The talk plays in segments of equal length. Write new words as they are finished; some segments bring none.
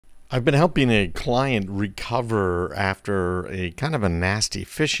I've been helping a client recover after a kind of a nasty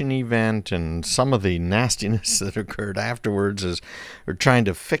phishing event, and some of the nastiness that occurred afterwards is we're trying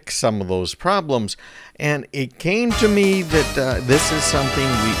to fix some of those problems. And it came to me that this is something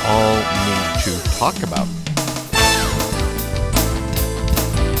we all need to talk about.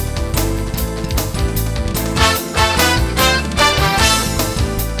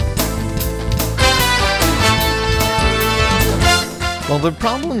 Well, the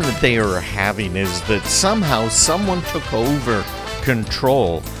problem that they are having is that somehow someone took over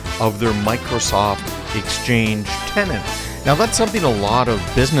control of their Microsoft Exchange tenant. Now, that's something a lot of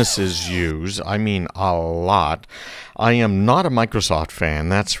businesses use. I mean, a lot. I am not a Microsoft fan,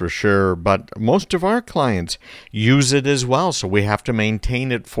 that's for sure, but most of our clients use it as well, so we have to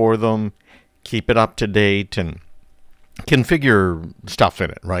maintain it for them, keep it up to date, and configure stuff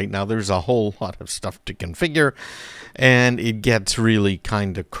in it, right? Now, there's a whole lot of stuff to configure, and it gets really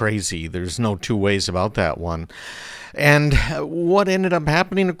kind of crazy. There's no two ways about that one. And what ended up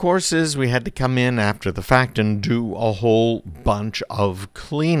happening, of course, is we had to come in after the fact and do a whole bunch of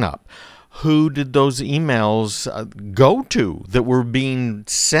cleanup. Who did those emails go to that were being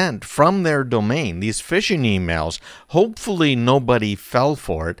sent from their domain, these phishing emails? Hopefully nobody fell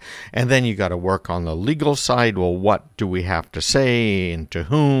for it. And then you got to work on the legal side. Well, what do we have to say and to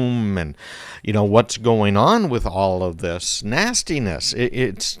whom? And, you know, what's going on with all of this nastiness?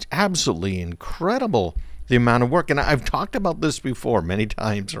 It's absolutely incredible, the amount of work. And I've talked about this before many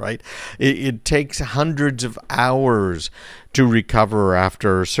times, right? It takes hundreds of hours to recover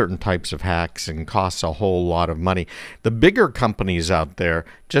after certain types of hacks and costs a whole lot of money. The bigger companies out there,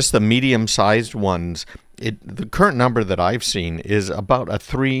 just the medium-sized ones, the current number that I've seen is about a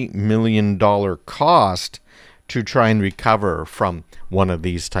 $3 million cost to try and recover from one of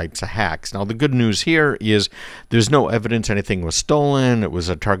these types of hacks. Now, the good news here is there's no evidence anything was stolen. It was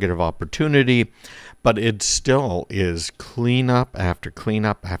a target of opportunity, but it still is cleanup after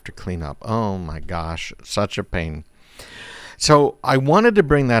cleanup after cleanup. Oh my gosh, such a pain. So I wanted to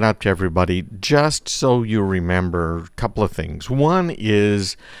bring that up to everybody just so you remember a couple of things. One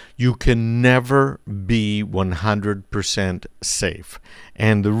is you can never be 100% safe.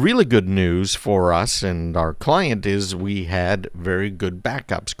 And the really good news for us and our client is we had very good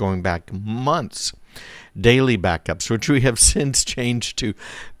backups going back months. Daily backups, which we have since changed to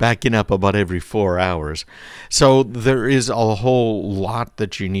backing up about every 4 hours. So there is a whole lot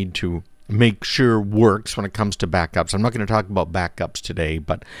that you need to make sure works when it comes to backups. I'm not going to talk about backups today,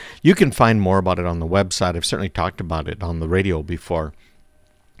 but you can find more about it on the website. I've certainly talked about it on the radio before.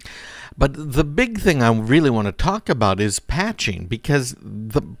 But the big thing I really want to talk about is patching, because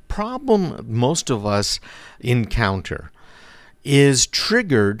the problem most of us encounter is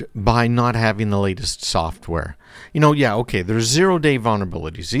triggered by not having the latest software. You know, yeah, okay, there's 0-day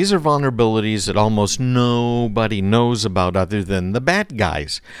vulnerabilities. These are vulnerabilities that almost nobody knows about other than the bad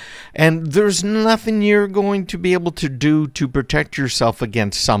guys. And there's nothing you're going to be able to do to protect yourself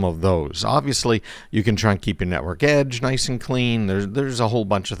against some of those. Obviously, you can try and keep your network edge nice and clean. There's a whole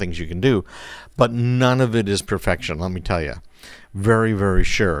bunch of things you can do, but none of it is perfection, let me tell you. Very, very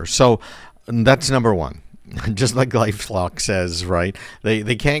sure. So that's number one. Just like LifeLock says, right?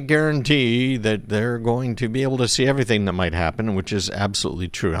 They can't guarantee that they're going to be able to see everything that might happen, which is absolutely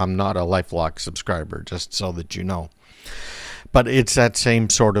true. I'm not a LifeLock subscriber, just so that you know. But it's that same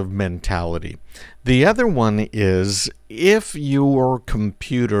sort of mentality. The other one is if your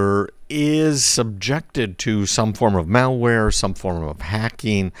computer is subjected to some form of malware, some form of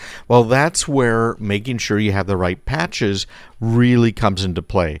hacking, well, that's where making sure you have the right patches really comes into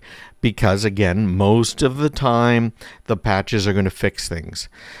play. Because, again, most of the time, the patches are going to fix things.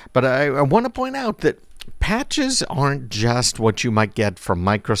 But I want to point out that patches aren't just what you might get from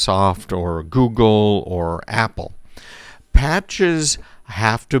Microsoft or Google or Apple. Patches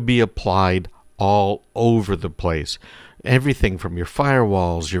have to be applied all over the place. Everything from your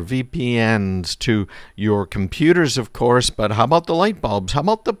firewalls, your VPNs, to your computers, of course. But how about the light bulbs? How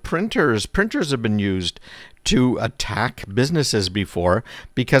about the printers? Printers have been used to attack businesses before,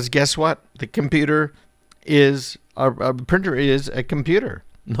 because guess what? The computer is a printer is a computer.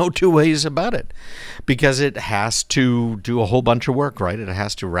 No two ways about it, because it has to do a whole bunch of work, right? It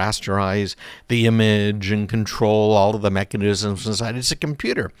has to rasterize the image and control all of the mechanisms inside. It's a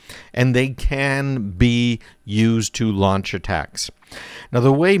computer, and they can be used to launch attacks. Now,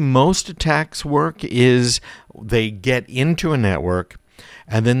 the way most attacks work is they get into a network,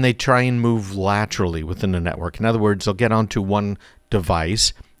 and then they try and move laterally within the network. In other words, they'll get onto one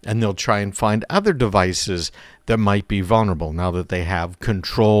device, and they'll try and find other devices that might be vulnerable now that they have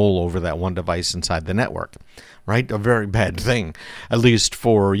control over that one device inside the network, right? A very bad thing, at least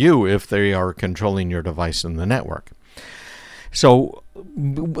for you if they are controlling your device in the network. So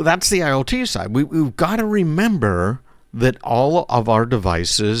that's the IoT side. We've got to remember that all of our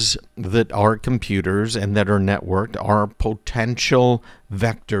devices that are computers and that are networked are potential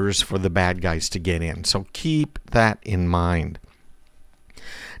vectors for the bad guys to get in. So keep that in mind.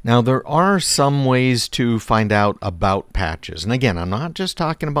 Now, there are some ways to find out about patches. And again, I'm not just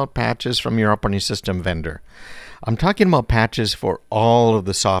talking about patches from your operating system vendor. I'm talking about patches for all of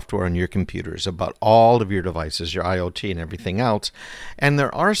the software on your computers, about all of your devices, your IoT and everything else. And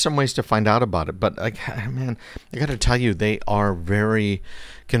there are some ways to find out about it. But, man, I got to tell you, they are very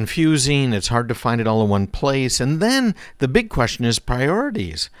confusing. It's hard to find it all in one place. And then the big question is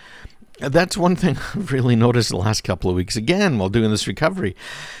priorities. That's one thing I've really noticed the last couple of weeks, again, while doing this recovery.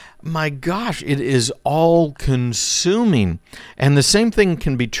 My gosh, it is all consuming. And the same thing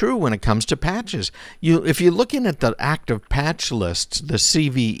can be true when it comes to patches. If you're looking at the active patch lists, the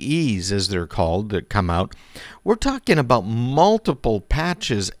CVEs as they're called that come out, we're talking about multiple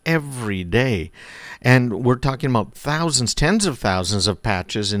patches every day. And we're talking about thousands, tens of thousands of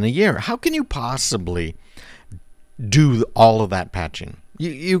patches in a year. How can you possibly do all of that patching?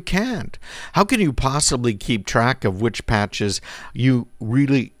 You can't. How can you possibly keep track of which patches you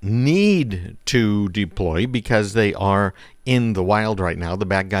really need to deploy because they are in the wild right now, the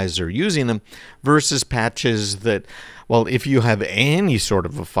bad guys are using them, versus patches that, well, if you have any sort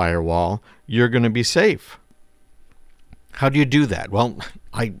of a firewall, you're going to be safe? How do you do that? Well,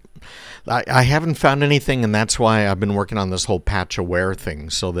 I haven't found anything, and that's why I've been working on this whole patch aware thing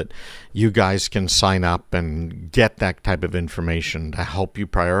so that you guys can sign up and get that type of information to help you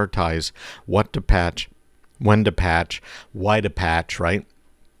prioritize what to patch, when to patch, why to patch, right?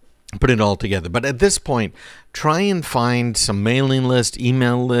 Put it all together. But at this point, try and find some mailing lists,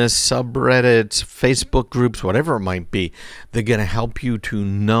 email lists, subreddits, Facebook groups, whatever it might be. They're going to help you to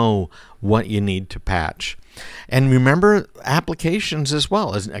know what you need to patch. And remember applications as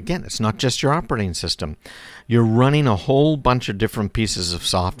well. Again, it's not just your operating system. You're running a whole bunch of different pieces of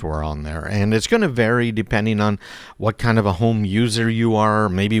software on there. And it's going to vary depending on what kind of a home user you are,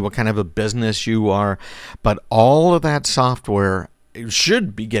 maybe what kind of a business you are. But all of that software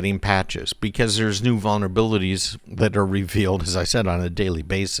should be getting patches because there's new vulnerabilities that are revealed, as I said, on a daily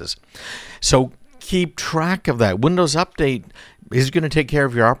basis. So keep track of that. Windows Update is going to take care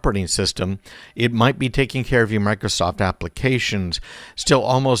of your operating system. It might be taking care of your Microsoft applications. Still,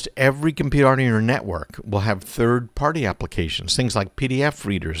 almost every computer on your network will have third-party applications, things like PDF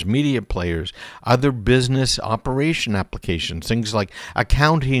readers, media players, other business operation applications, things like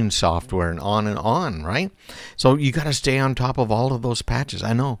accounting software, and on, right? So you got to stay on top of all of those patches.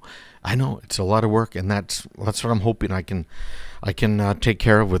 I know it's a lot of work, and that's what I'm hoping I can take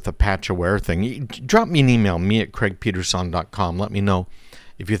care of with the patch aware thing. Drop me an email, me@craigpeterson.com. Let me know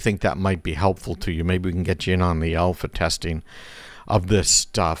if you think that might be helpful to you. Maybe we can get you in on the alpha testing of this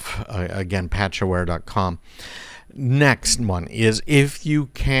stuff. Again, patchaware.com. Next one is if you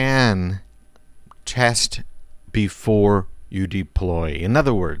can test before you deploy. In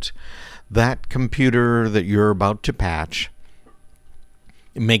other words, that computer that you're about to patch,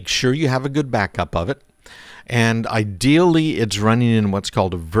 make sure you have a good backup of it. And ideally, it's running in what's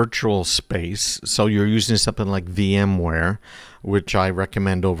called a virtual space. So you're using something like VMware, which I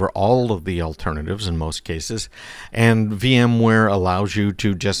recommend over all of the alternatives in most cases. And VMware allows you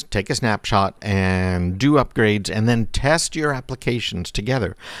to just take a snapshot and do upgrades and then test your applications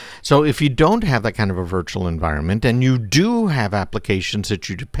together. So if you don't have that kind of a virtual environment and you do have applications that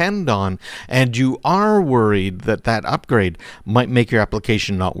you depend on and you are worried that that upgrade might make your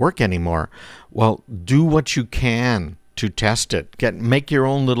application not work anymore, well, do what you can to test it. Make your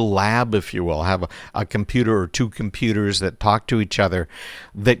own little lab, if you will. Have a computer or two computers that talk to each other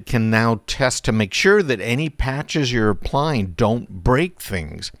that can now test to make sure that any patches you're applying don't break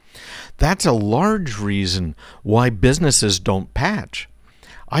things. That's a large reason why businesses don't patch.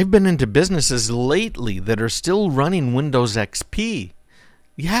 I've been into businesses lately that are still running Windows XP.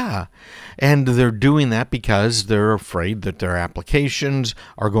 Yeah, and they're doing that because they're afraid that their applications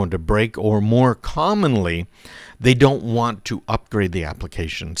are going to break, or more commonly, they don't want to upgrade the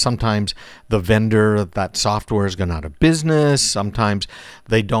application. Sometimes the vendor, that software has gone out of business. Sometimes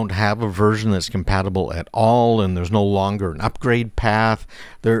they don't have a version that's compatible at all, and there's no longer an upgrade path.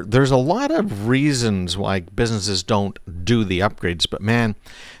 There's a lot of reasons why businesses don't do the upgrades, but man,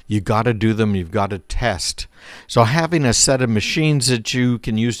 You got to do them. You've got to test. So having a set of machines that you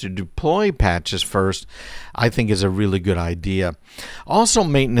can use to deploy patches first, I think is a really good idea. Also,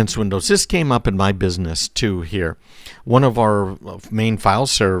 maintenance windows. This came up in my business too here. One of our main file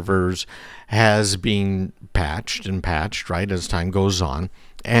servers has been patched, right, as time goes on.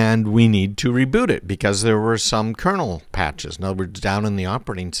 And we need to reboot it because there were some kernel patches. In other words, down in the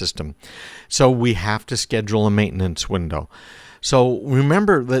operating system. So we have to schedule a maintenance window. So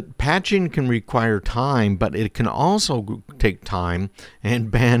remember that patching can require time, but it can also take time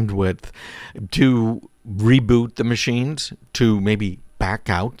and bandwidth to reboot the machines, to maybe back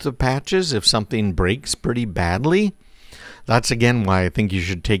out the patches if something breaks pretty badly. That's again why I think you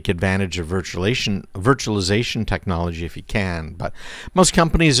should take advantage of virtualization technology if you can. But most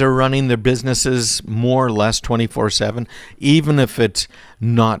companies are running their businesses more or less 24/7. Even if it's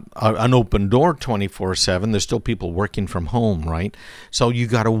not an open door 24/7, there's still people working from home, right? So you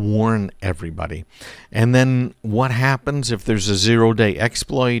got to warn everybody. And then what happens if there's a 0-day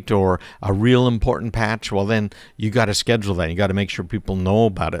exploit or a real important patch? Well, then you got to schedule that. You got to make sure people know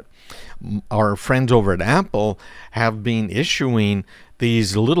about it. Our friends over at Apple have been issuing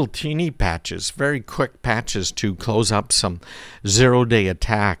these little teeny patches, very quick patches to close up some 0-day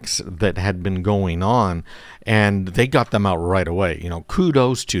attacks that had been going on, and they got them out right away. You know,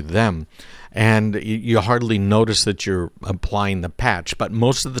 kudos to them. And you hardly notice that you're applying the patch, but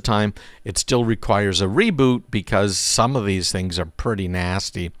most of the time it still requires a reboot because some of these things are pretty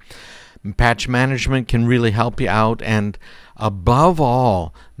nasty. Patch management can really help you out, and above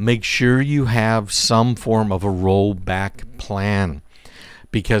all, make sure you have some form of a rollback plan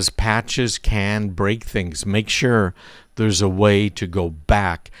because patches can break things. Make sure there's a way to go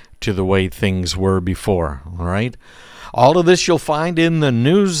back to the way things were before, all right? All of this you'll find in the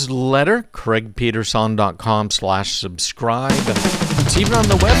newsletter, craigpeterson.com/subscribe. It's even on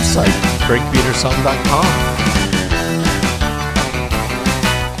the website, craigpeterson.com.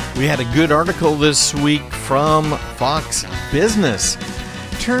 We had a good article this week from Fox Business.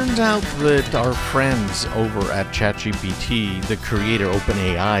 Turns out that our friends over at ChatGPT, the creator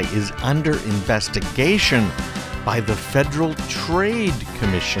OpenAI, is under investigation by the Federal Trade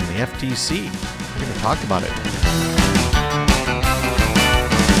Commission, the FTC. We're going to talk about it.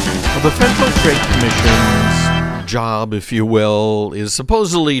 Well, the Federal Trade Commission's job, if you will, is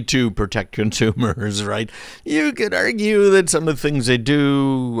supposedly to protect consumers, right? You could argue that some of the things they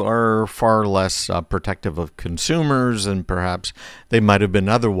do are far less protective of consumers than perhaps they might have been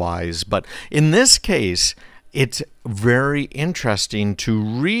otherwise. But in this case, it's very interesting to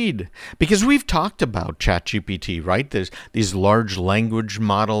read because we've talked about ChatGPT, right? There's these large language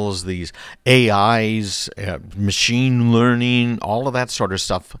models, these AIs, machine learning, all of that sort of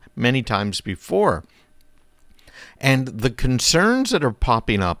stuff many times before. And the concerns that are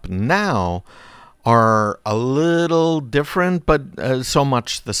popping up now are a little different, but so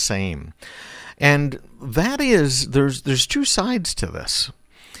much the same. And that is, there's two sides to this.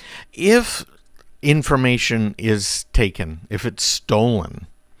 If information is taken, if it's stolen,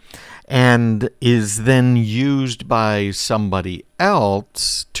 and is then used by somebody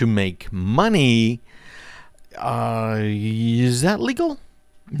else to make money, is that legal?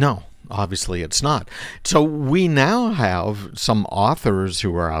 No. Obviously, it's not. So we now have some authors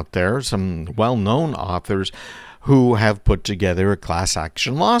who are out there, some well-known authors who have put together a class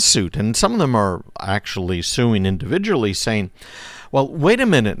action lawsuit. And some of them are actually suing individually saying, well, wait a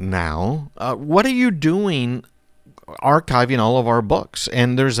minute now. What are you doing archiving all of our books?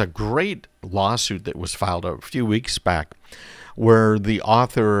 And there's a great lawsuit that was filed a few weeks back where the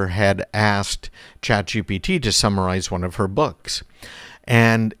author had asked ChatGPT to summarize one of her books.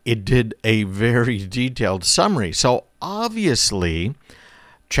 And it did a very detailed summary. So obviously,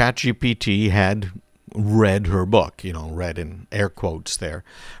 ChatGPT had read her book, read in air quotes there,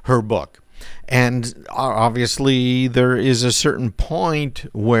 her book. And obviously, there is a certain point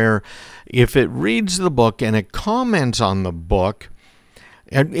where if it reads the book and it comments on the book,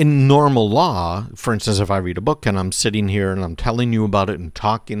 in normal law, for instance, if I read a book and I'm sitting here and I'm telling you about it and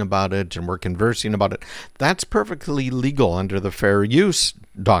talking about it and we're conversing about it, that's perfectly legal under the fair use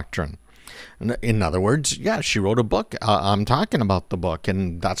doctrine. In other words, yeah, she wrote a book. I'm talking about the book,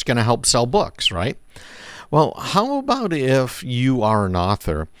 and that's going to help sell books, right? Well, how about if you are an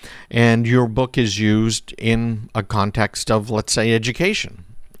author and your book is used in a context of, let's say, education?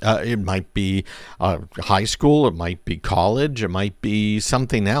 It might be high school, it might be college, it might be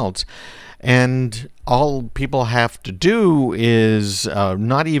something else. And all people have to do is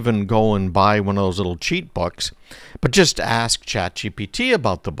not even go and buy one of those little cheat books, but just ask ChatGPT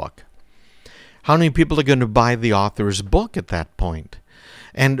about the book. How many people are going to buy the author's book at that point?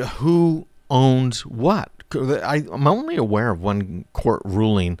 And who owns what? I'm only aware of one court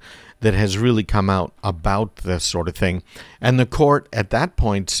ruling that has really come out about this sort of thing. And the court at that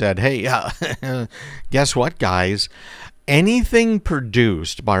point said, hey, guess what, guys? Anything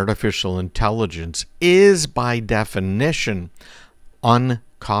produced by artificial intelligence is by definition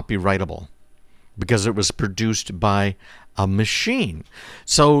uncopyrightable because it was produced by a machine.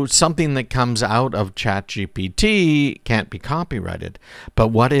 So something that comes out of ChatGPT can't be copyrighted. But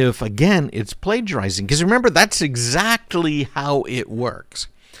what if, again, it's plagiarizing? Because remember, that's exactly how it works.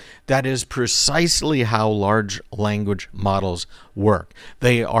 That is precisely how large language models work.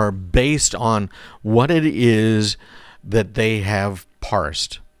 They are based on what it is that they have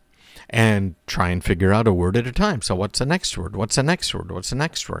parsed and try and figure out a word at a time. So what's the next word? What's the next word? What's the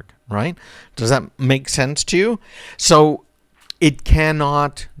next word? Right? Does that make sense to you? So it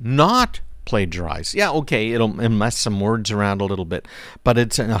cannot not plagiarize. Yeah, okay, it'll mess some words around a little bit, but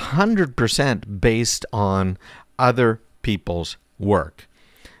it's 100% based on other people's work.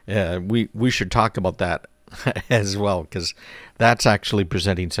 We should talk about that as well, because that's actually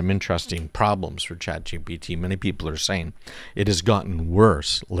presenting some interesting problems for ChatGPT. Many people are saying it has gotten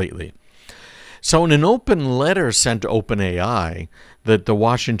worse lately. So in an open letter sent to OpenAI that the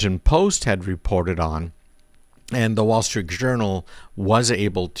Washington Post had reported on, and the Wall Street Journal was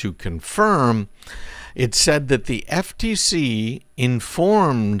able to confirm, it said that the FTC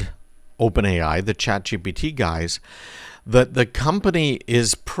informed OpenAI, the ChatGPT guys, that the company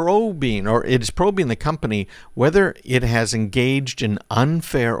is probing, or it is probing the company, whether it has engaged in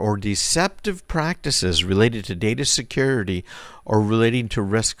unfair or deceptive practices related to data security or relating to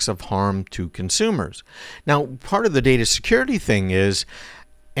risks of harm to consumers. Now, part of the data security thing is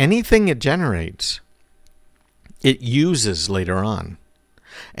anything it generates, it uses later on.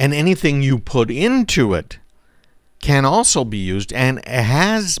 And anything you put into it can also be used and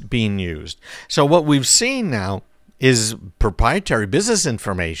has been used. So what we've seen now is proprietary business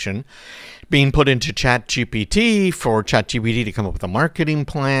information being put into ChatGPT for ChatGPT to come up with a marketing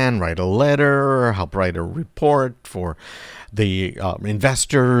plan, write a letter, help write a report for the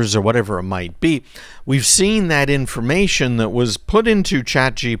investors or whatever it might be. We've seen that information that was put into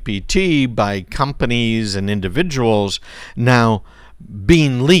ChatGPT by companies and individuals now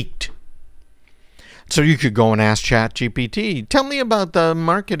being leaked. So you could go and ask ChatGPT, tell me about the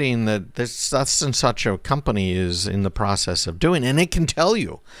marketing that such and such a company is in the process of doing, and it can tell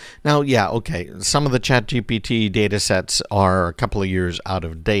you. Now, yeah, okay, some of the ChatGPT data sets are a couple of years out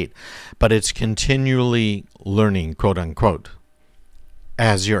of date, but it's continually learning, quote unquote,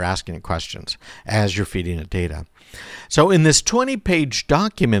 as you're asking it questions, as you're feeding it data. So in this 20-page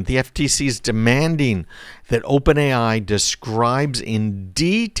document, the FTC is demanding that OpenAI describes in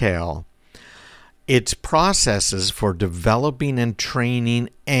detail its processes for developing and training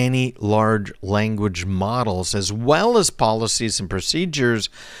any large language models, as well as policies and procedures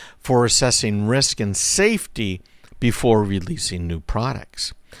for assessing risk and safety before releasing new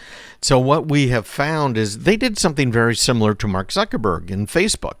products. So what we have found is they did something very similar to Mark Zuckerberg in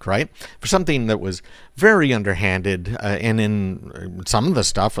Facebook, right? For something that was very underhanded and in some of the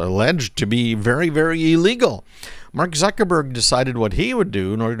stuff alleged to be very, very illegal. Mark Zuckerberg decided what he would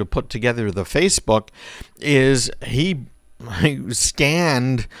do in order to put together the Facebook is he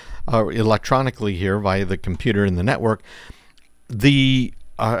scanned electronically here via the computer in the network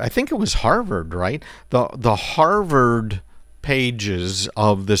I think it was Harvard, right? The Harvard pages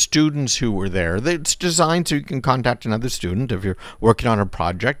of the students who were there. It's designed so you can contact another student if you're working on a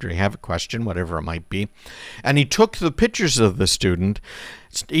project or you have a question, whatever it might be. And he took the pictures of the student,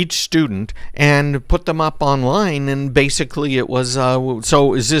 each student, and put them up online, and basically it was,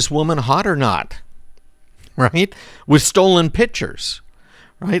 so is this woman hot or not? Right? With stolen pictures.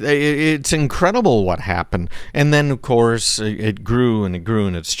 Right? It's incredible what happened. And then, of course, it grew and it grew,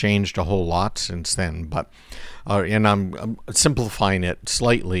 and it's changed a whole lot since then. But and I'm simplifying it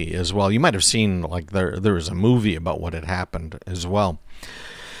slightly as well. You might have seen, like, there was a movie about what had happened as well.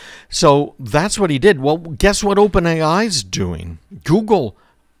 So that's what he did. Well, guess what OpenAI's doing? Google,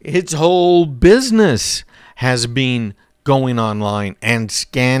 its whole business has been going online and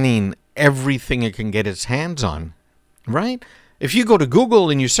scanning everything it can get its hands on, right? If you go to Google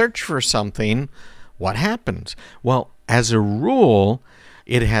and you search for something, what happens? Well, as a rule,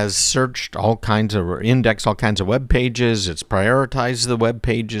 it has searched all kinds of, indexed all kinds of web pages. It's prioritized the web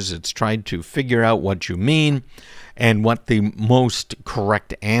pages. It's tried to figure out what you mean and what the most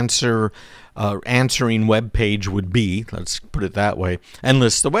correct answering web page would be, let's put it that way, and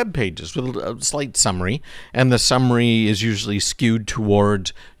lists the web pages with a slight summary. And the summary is usually skewed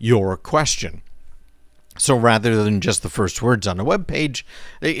towards your question. So rather than just the first words on a web page,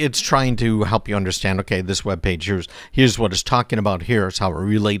 it's trying to help you understand, okay, this web page, here's what it's talking about, here's how it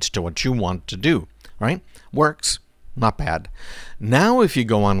relates to what you want to do, right? Works. Not bad. Now, if you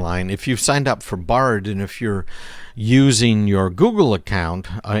go online, if you've signed up for Bard, and if you're using your Google account,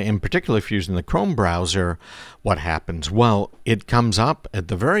 in particular if you're using the Chrome browser, what happens? Well, it comes up at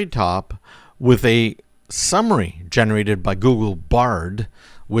the very top with a summary generated by Google Bard,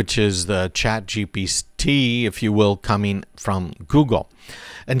 which is the ChatGPT, if you will, coming from Google.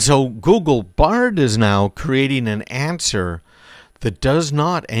 And so Google Bard is now creating an answer that does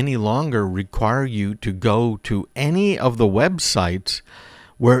not any longer require you to go to any of the websites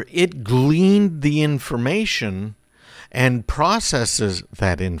where it gleaned the information and processes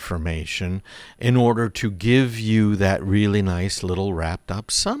that information in order to give you that really nice little wrapped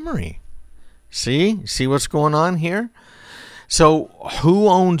up summary. See what's going on here? So who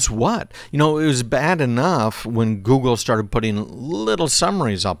owns what? You know, it was bad enough when Google started putting little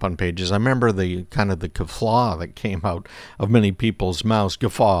summaries up on pages. I remember the kind of the guffaw that came out of many people's mouths,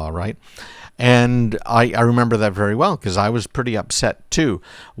 guffaw, right? And I remember that very well because I was pretty upset too.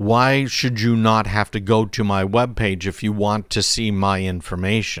 Why should you not have to go to my webpage if you want to see my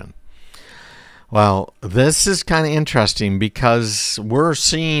information? Well, this is kind of interesting because we're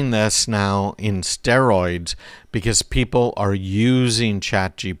seeing this now in steroids because people are using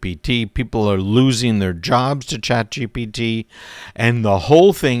ChatGPT. People are losing their jobs to ChatGPT. And the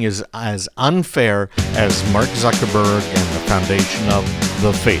whole thing is as unfair as Mark Zuckerberg and the foundation of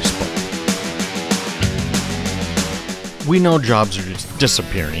the Facebook. We know jobs are just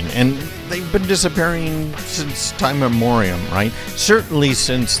disappearing, and they've been disappearing since time immemorial, right? Certainly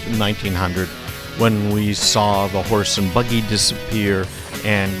since 1900. When we saw the horse and buggy disappear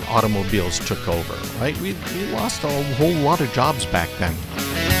and automobiles took over, right? We lost a whole lot of jobs back then.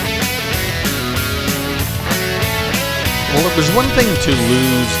 Well, it was one thing to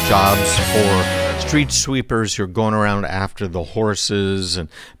lose jobs for street sweepers who are going around after the horses and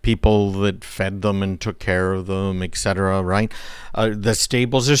people that fed them and took care of them, etc., right? The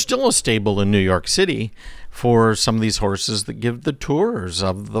stables, there's still a stable in New York City for some of these horses that give the tours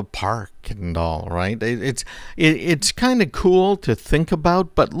of the park and all, right? It's kind of cool to think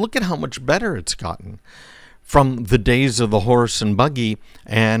about, but look at how much better it's gotten from the days of the horse and buggy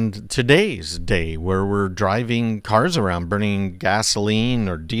and today's day where we're driving cars around, burning gasoline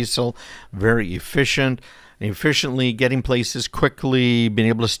or diesel, very efficiently getting places quickly, being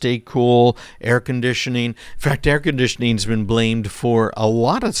able to stay cool, air conditioning. In fact, air conditioning has been blamed for a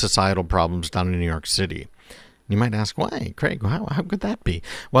lot of societal problems down in New York City. You might ask, why, Craig? How could that be?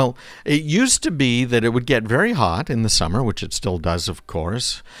 Well, it used to be that it would get very hot in the summer, which it still does, of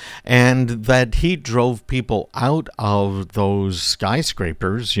course, and that heat drove people out of those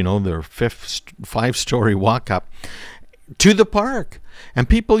skyscrapers, you know, their five-story walk-up, to the park. And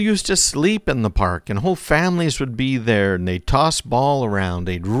people used to sleep in the park, and whole families would be there, and they'd toss ball around,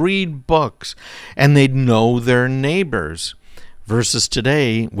 they'd read books, and they'd know their neighbors. Versus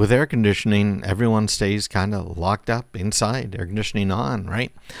today, with air conditioning, everyone stays kind of locked up inside, air conditioning on,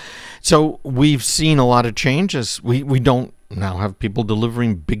 right? So we've seen a lot of changes. We don't now have people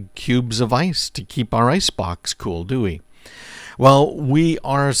delivering big cubes of ice to keep our ice box cool, do we? Well, we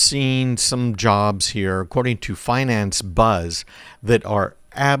are seeing some jobs here, according to Finance Buzz, that are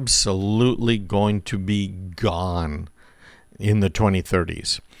absolutely going to be gone in the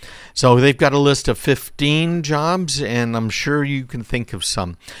 2030s. So they've got a list of 15 jobs, and I'm sure you can think of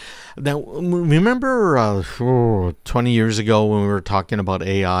some. Now, remember 20 years ago when we were talking about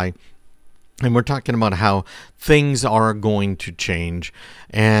AI, and we're talking about how things are going to change,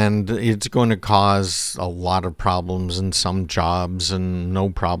 and it's going to cause a lot of problems in some jobs and no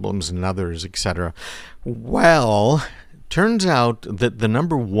problems in others, etc. Well, turns out that the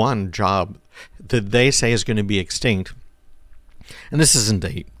number one job that they say is going to be extinct, and this isn't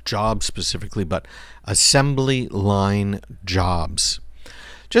a job specifically, but assembly line jobs.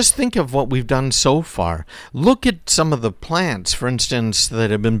 Just think of what we've done so far. Look at some of the plants, for instance,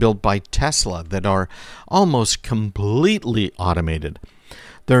 that have been built by Tesla that are almost completely automated.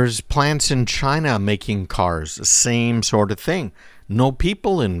 There's plants in China making cars, the same sort of thing. No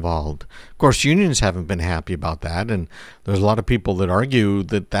people involved. Of course, unions haven't been happy about that, and there's a lot of people that argue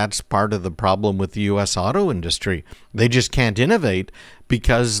that that's part of the problem with the U.S. auto industry. They just can't innovate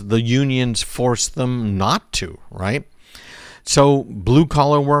because the unions force them not to, right? So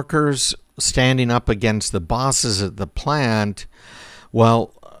blue-collar workers standing up against the bosses at the plant,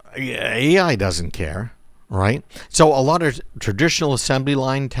 well, AI doesn't care. Right? So a lot of traditional assembly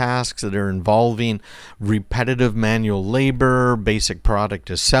line tasks that are involving repetitive manual labor, basic product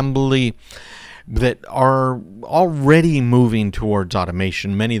assembly, that are already moving towards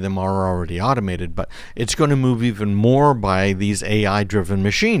automation. Many of them are already automated, but it's going to move even more by these AI-driven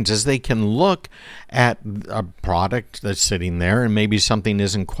machines, as they can look at a product that's sitting there and maybe something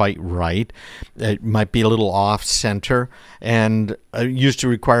isn't quite right. It might be a little off-center, and used to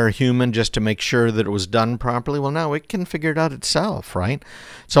require a human just to make sure that it was done properly. Well, now it can figure it out itself, right?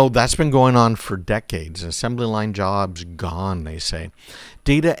 So that's been going on for decades. Assembly line jobs gone, they say.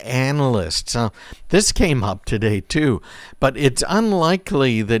 Data analysts. This came up today too, but it's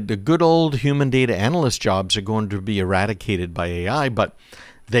unlikely that the good old human data analyst jobs are going to be eradicated by AI, but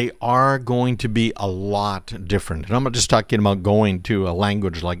they are going to be a lot different. And I'm not just talking about going to a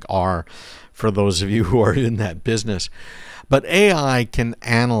language like R, for those of you who are in that business. But AI can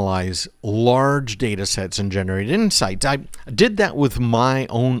analyze large data sets and generate insights. I did that with my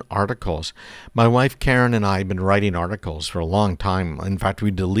own articles. My wife Karen and I have been writing articles for a long time. In fact,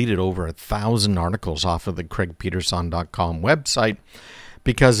 we deleted over 1,000 articles off of the craigpeterson.com website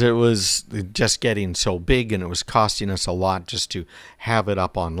because it was just getting so big and it was costing us a lot just to have it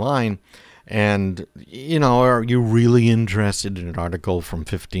up online. And, you know, are you really interested in an article from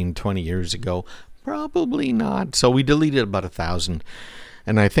 15, 20 years ago? Probably not. So we deleted about 1,000.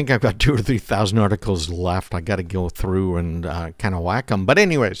 And I think I've got 2,000 or 3,000 articles left. I got to go through and kind of whack them. But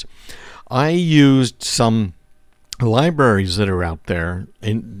anyways, I used some libraries that are out there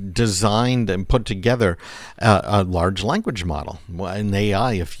and designed and put together a large language model, an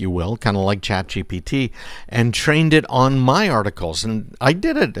AI, if you will, kind of like ChatGPT, and trained it on my articles. And I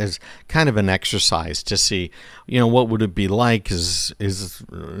did it as kind of an exercise to see, you know, what would it be like? Is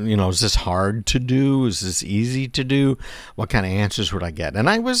this hard to do? Is this easy to do? What kind of answers would I get? And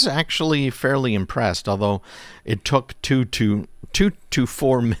I was actually fairly impressed, although it took 2 to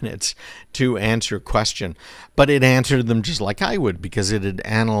 4 minutes to answer a question, but it answered them just like I would because it had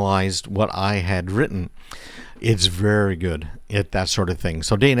analyzed what I had written. It's very good at that sort of thing.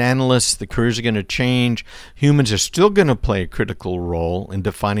 So data analysts, the careers are going to change. Humans are still going to play a critical role in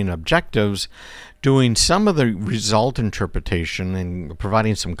defining objectives, doing some of the result interpretation and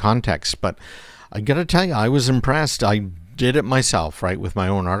providing some context. But I got to tell you, I was impressed. I did it myself, right, with my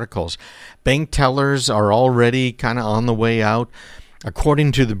own articles. Bank tellers are already kind of on the way out.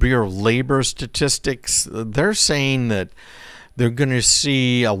 According to the Bureau of Labor Statistics, they're saying that they're going to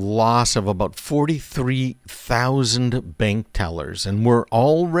see a loss of about 43,000 bank tellers. And we're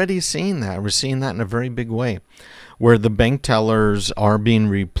already seeing that. We're seeing that in a very big way, where the bank tellers are being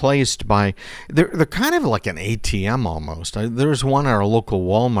replaced by, they're kind of like an ATM almost. There's one at our local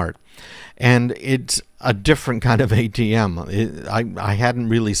Walmart, and it's a different kind of ATM. I hadn't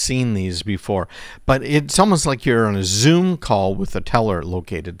really seen these before, but it's almost like you're on a Zoom call with a teller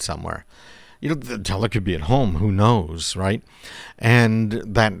located somewhere. You know, the teller could be at home, who knows, right? And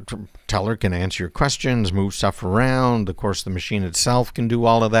that teller can answer your questions, move stuff around. Of course, the machine itself can do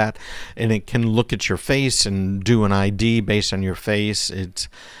all of that, and it can look at your face and do an ID based on your face. It's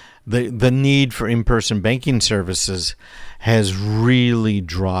the need for in-person banking services has really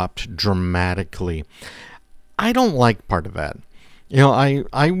dropped dramatically. I don't like part of that. You know,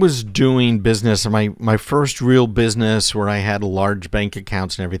 I was doing business, my first real business where I had large bank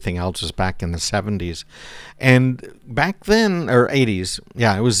accounts and everything else was back in the 70s. And back then, or 80s,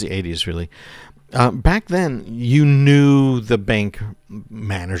 yeah, it was the 80s really. Back then, you knew the bank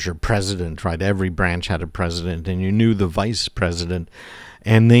manager, president, right? Every branch had a president, and you knew the vice president,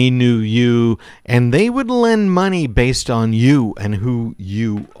 and they knew you, and they would lend money based on you and who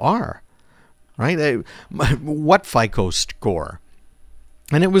you are, right? What FICO score?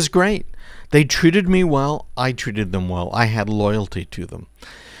 And it was great. They treated me well. I treated them well. I had loyalty to them.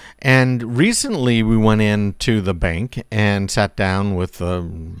 And recently we went into the bank and sat down with the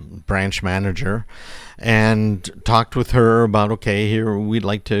branch manager and talked with her about, okay, here we'd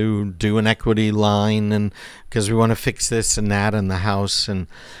like to do an equity line, and because we want to fix this and that in the house, and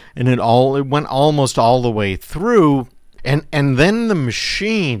it went almost all the way through, and then the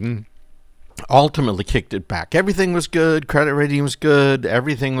machine ultimately kicked it back. Everything was good, credit rating was good,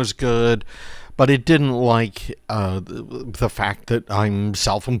 everything was good, but it didn't like the fact that I'm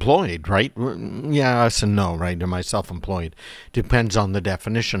self-employed, right? Yes and no, right? Am I self-employed? Depends on the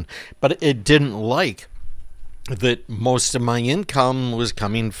definition. But it didn't like that most of my income was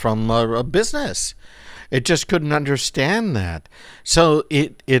coming from a business. It just couldn't understand that. So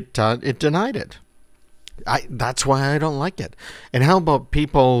it denied it. That's why I don't like it. And how about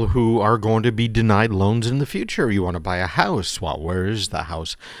people who are going to be denied loans in the future? You want to buy a house. Well, where is the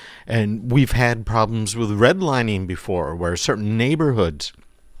house? And we've had problems with redlining before, where certain neighborhoods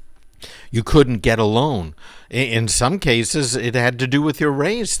You couldn't get a loan. In some cases, it had to do with your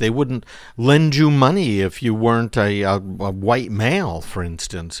race. They wouldn't lend you money if you weren't a white male, for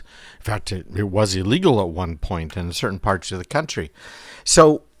instance. In fact, it was illegal at one point in certain parts of the country.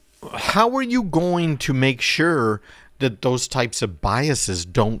 So how are you going to make sure that those types of biases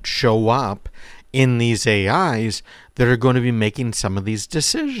don't show up in these AIs that are going to be making some of these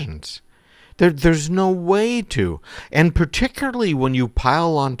decisions? There's no way to. And particularly when you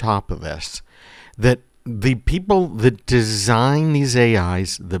pile on top of this, that the people that design these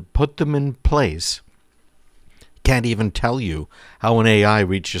AIs, that put them in place, can't even tell you how an AI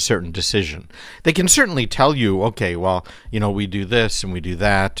reached a certain decision. They can certainly tell you, okay, well, we do this and we do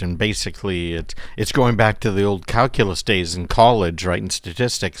that, and basically it's going back to the old calculus days in college, right, in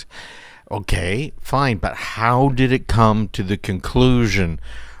statistics. Okay, fine, but how did it come to the conclusion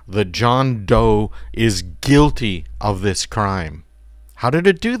that John Doe is guilty of this crime? How did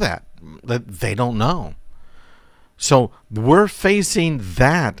it do that? They don't know. So we're facing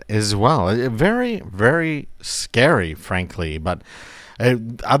that as well. Very, very scary, frankly. But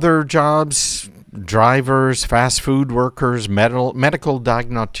other jobs, drivers, fast food workers, medical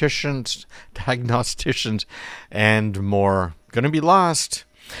diagnosticians, and more, going to be lost.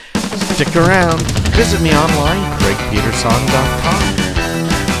 Stick around. Visit me online,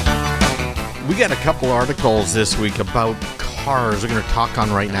 CraigPeterson.com. We got a couple articles this week about cars we're going to talk on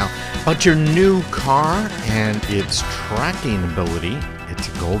right now. About your new car and its tracking ability. It's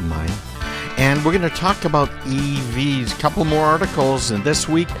a gold mine. And we're going to talk about EVs. A couple more articles this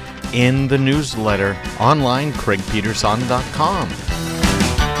week in the newsletter online, CraigPeterson.com.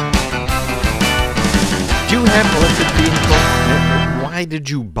 Do you have an electric vehicle? Why did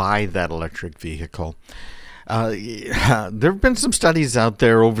you buy that electric vehicle? There have been some studies out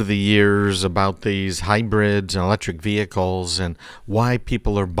there over the years about these hybrids and electric vehicles and why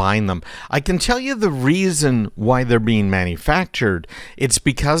people are buying them. I can tell you the reason why they're being manufactured. It's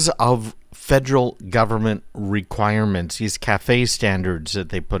because of federal government requirements, these CAFE standards that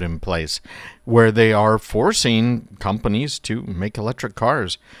they put in place, where they are forcing companies to make electric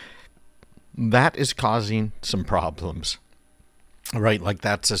cars. That is causing some problems. Right, like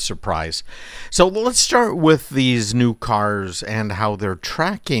that's a surprise. So let's start with these new cars and how they're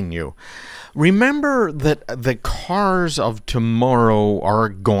tracking you. Remember that the cars of tomorrow are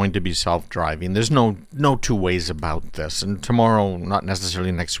going to be self-driving. There's no two ways about this. And tomorrow, not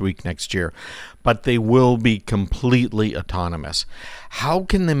necessarily next week, next year, but they will be completely autonomous. How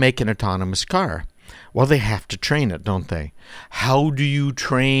can they make an autonomous car? Well, they have to train it, don't they? How do you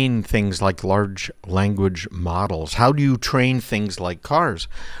train things like large language models? How do you train things like cars?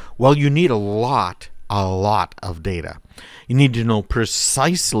 Well, you need a lot of data. You need to know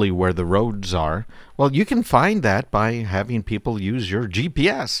precisely where the roads are. Well, you can find that by having people use your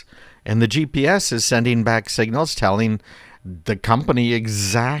GPS. And the GPS is sending back signals telling the company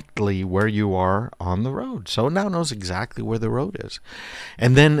exactly where you are on the road. So it now knows exactly where the road is.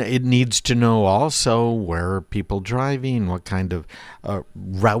 And then it needs to know also where are people driving, what kind of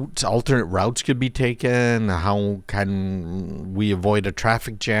routes, alternate routes could be taken, how can we avoid a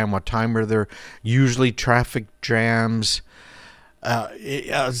traffic jam, what time are there usually traffic jams.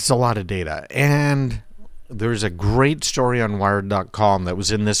 It's a lot of data. And there's a great story on Wired.com that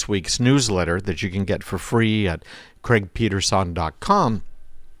was in this week's newsletter that you can get for free at CraigPeterson.com.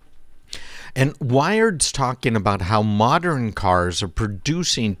 And Wired's talking about how modern cars are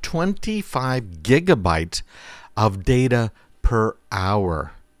producing 25 gigabytes of data per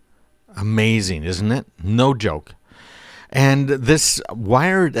hour. Amazing, isn't it? No joke. And this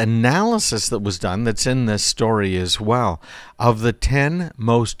Wired analysis that was done, that's in this story as well, of the 10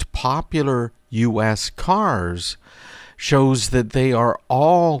 most popular U.S. cars, shows that they are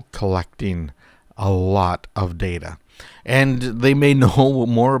all collecting a lot of data. And they may know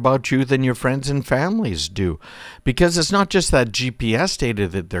more about you than your friends and families do, because it's not just that GPS data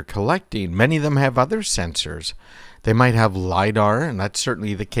that they're collecting. Many of them have other sensors. They might have LiDAR, and that's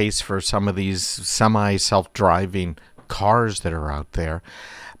certainly the case for some of these semi-self-driving cars that are out there.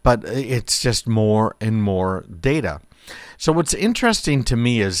 But it's just more and more data. So what's interesting to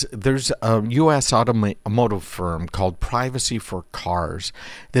me is there's a U.S. automotive firm called Privacy for Cars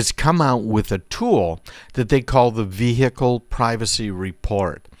that's come out with a tool that they call the Vehicle Privacy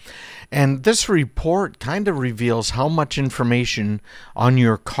Report. And this report kind of reveals how much information on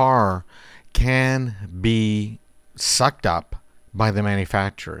your car can be sucked up by the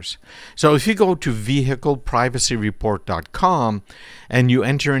manufacturers. So if you go to vehicleprivacyreport.com and you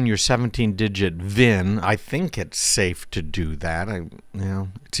enter in your 17-digit VIN, I think it's safe to do that.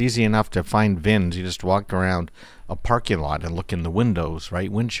 It's easy enough to find VINs. You just walk around a parking lot and look in the windows, right?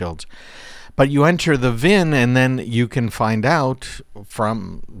 Windshields. But you enter the VIN and then you can find out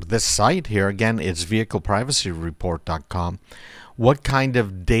from this site here, again, it's vehicleprivacyreport.com, what kind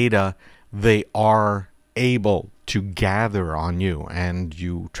of data they are able to gather on you and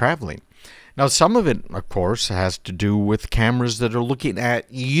you traveling. Now, some of it, of course, has to do with cameras that are looking at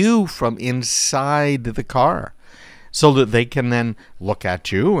you from inside the car so that they can then look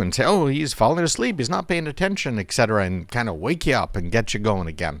at you and say, oh, he's falling asleep, he's not paying attention, etc., and kind of wake you up and get you going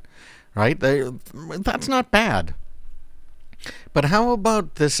again, right? That's not bad. But how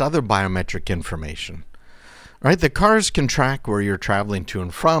about this other biometric information? Right? The cars can track where you're traveling to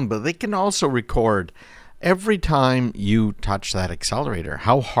and from, but they can also record every time you touch that accelerator,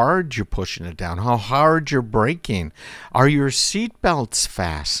 how hard you're pushing it down, how hard you're braking, are your seat belts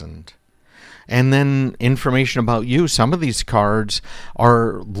fastened? And then information about you. Some of these cards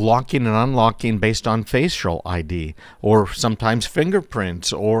are locking and unlocking based on facial ID, or sometimes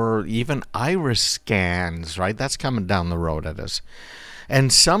fingerprints, or even iris scans, right? That's coming down the road at us.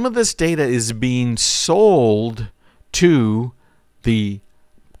 And some of this data is being sold to the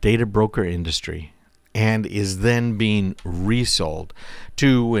data broker industry and is then being resold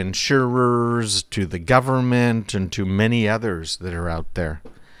to insurers, to the government, and to many others that are out there.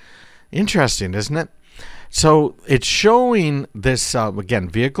 Interesting, isn't it? So it's showing this, again,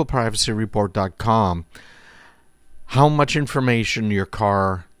 vehicleprivacyreport.com, how much information your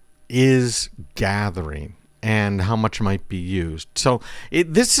car is gathering and how much might be used. So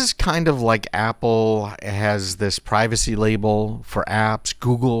this is kind of like Apple has this privacy label for apps.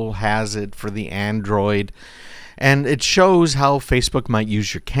 Google has it for the Android. And it shows how Facebook might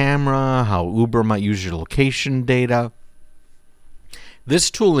use your camera, how Uber might use your location data.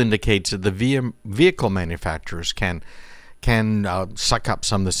 This tool indicates that the vehicle manufacturers can suck up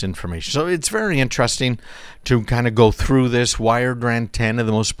some of this information. So it's very interesting to kind of go through this. Wired ran 10 of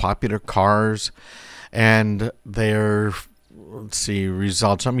the most popular cars. And their, let's see,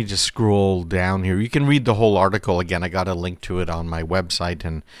 results. Let me just scroll down here. You can read the whole article. Again, I got a link to it on my website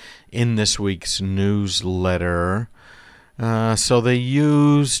and in this week's newsletter. So they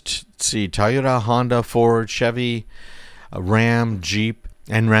used, let's see, Toyota, Honda, Ford, Chevy, Ram, Jeep,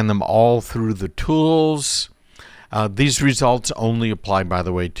 and ran them all through the tools. These results only apply, by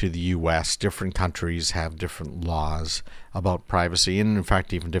the way, to the U.S. Different countries have different laws about privacy, and in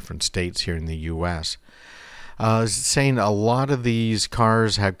fact, even different states here in the U.S. Saying a lot of these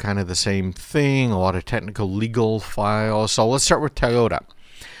cars have kind of the same thing, a lot of technical legal files. So let's start with Toyota.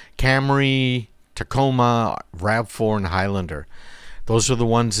 Camry, Tacoma, RAV4, and Highlander. Those are the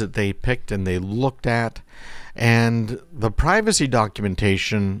ones that they picked and they looked at. And the privacy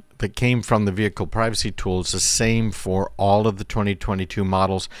documentation that came from the vehicle privacy tool is the same for all of the 2022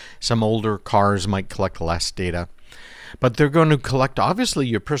 models. Some older cars might collect less data, but they're going to collect, obviously,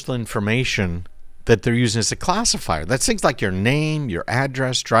 your personal information that they're using as a classifier. That's things like your name, your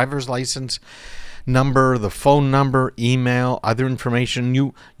address, driver's license number, the phone number, email, other information.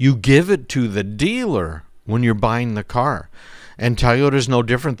 You give it to the dealer when you're buying the car. And Toyota's no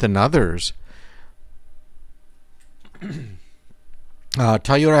different than others.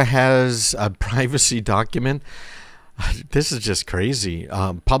 Toyota has a privacy document. This is just crazy.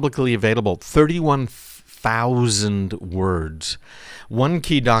 Publicly available, 31,000 words. One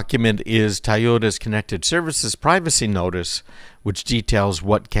key document is Toyota's Connected Services Privacy Notice, which details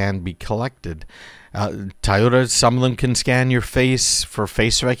what can be collected. Toyota, some of them can scan your face for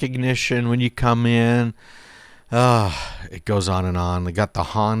face recognition when you come in. It goes on and on. They got the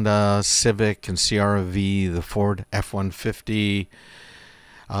Honda Civic and CR-V, the Ford F-150.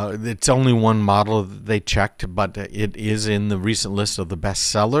 It's only one model that they checked, but it is in the recent list of the best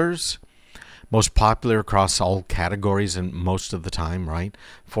sellers. Most popular across all categories and most of the time, right?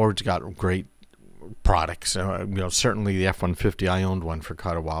 Ford's got great products. Certainly the F-150, I owned one for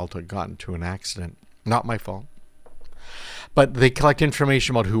quite a while till it got into an accident. Not my fault. But they collect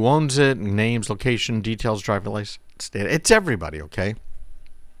information about who owns it, names, location, details, driver license data. It's everybody, okay?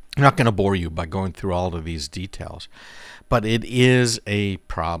 I'm not going to bore you by going through all of these details. But it is a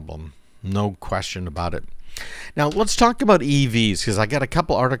problem. No question about it. Now, let's talk about EVs, because I got a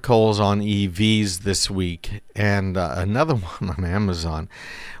couple articles on EVs this week and another one on Amazon,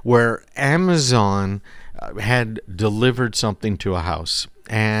 where Amazon had delivered something to a house,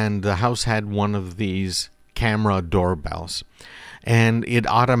 and the house had one of these camera doorbells, and it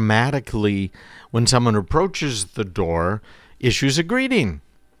automatically, when someone approaches the door, issues a greeting.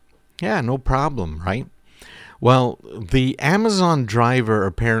 Yeah, no problem, right? Well, the Amazon driver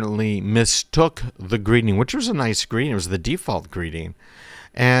apparently mistook the greeting, which was a nice greeting. It was the default greeting,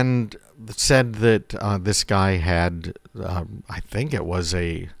 and said that this guy had, I think it was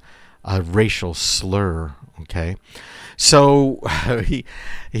a racial slur. Okay, so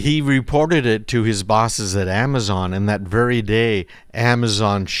he reported it to his bosses at Amazon, and that very day,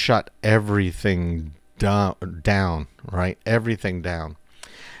 Amazon shut everything down, right? Everything down.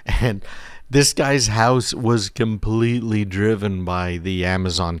 And this guy's house was completely driven by the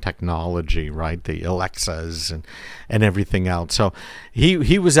Amazon technology, right? The Alexas and everything else. So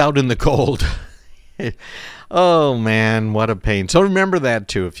he was out in the cold. Oh, man, what a pain. So remember that,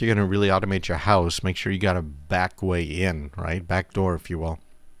 too. If you're going to really automate your house, make sure you got a back way in, right? Back door, if you will.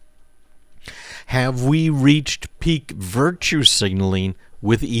 Have we reached peak virtue signaling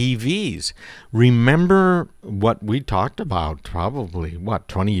with EVs? Remember what we talked about probably,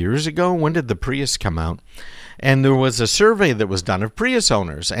 20 years ago? When did the Prius come out? And there was a survey that was done of Prius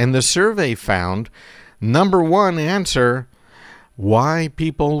owners. And the survey found, number one answer, why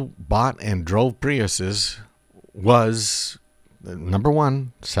people bought and drove Priuses was, number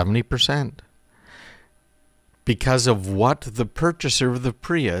one, 70%. Because of what the purchaser of the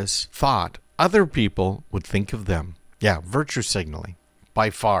Prius thought other people would think of them. Yeah, virtue signaling, by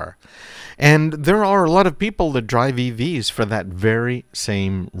far. And there are a lot of people that drive EVs for that very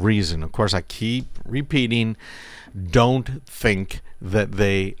same reason. Of course, I keep repeating, don't think that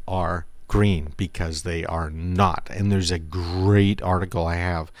they are green, because they are not. And there's a great article I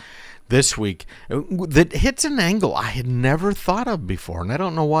have this week that hits an angle I had never thought of before, and I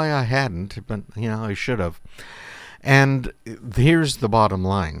don't know why I hadn't, but I should have. And here's the bottom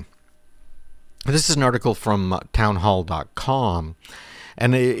line. This is an article from townhall.com,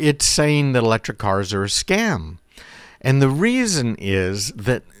 and it's saying that electric cars are a scam. And the reason is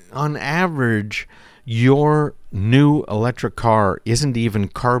that on average, your new electric car isn't even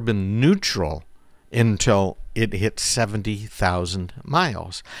carbon neutral until it hits 70,000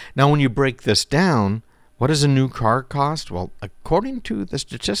 miles. Now, when you break this down, what does a new car cost? Well, according to the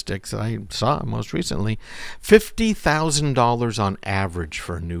statistics that I saw most recently, $50,000 on average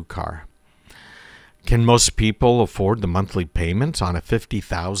for a new car. Can most people afford the monthly payments on a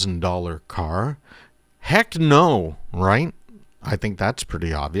 $50,000 car? Heck no, right? I think that's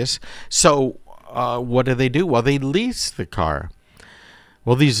pretty obvious. So what do? Well, they lease the car.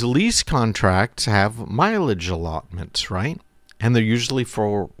 Well, these lease contracts have mileage allotments, right? And they're usually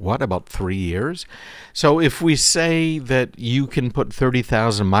for, about 3 years? So if we say that you can put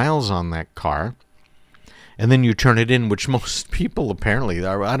 30,000 miles on that car, and then you turn it in, which most people apparently,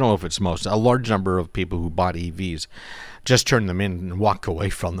 I don't know if it's most, a large number of people who bought EVs just turn them in and walk away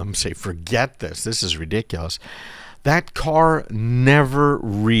from them, say, forget this is ridiculous. That car never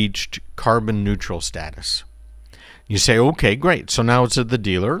reached carbon neutral status. You say, okay, great. So now it's at the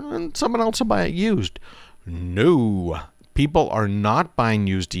dealer and someone else will buy it used. No. People are not buying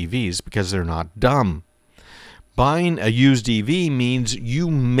used EVs because they're not dumb. Buying a used EV means you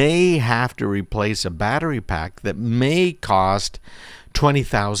may have to replace a battery pack that may cost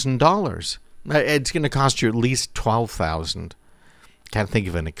 $20,000. It's going to cost you at least $12,000. Can't think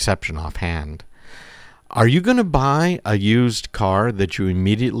of an exception offhand. Are you going to buy a used car that you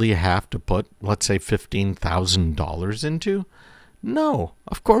immediately have to put, let's say, $15,000 into? No,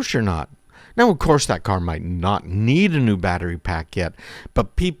 of course you're not. Now, of course, that car might not need a new battery pack yet,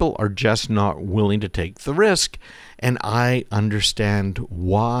 but people are just not willing to take the risk, and I understand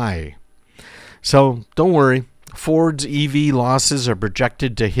why. So don't worry. Ford's EV losses are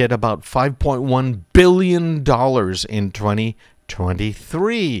projected to hit about $5.1 billion in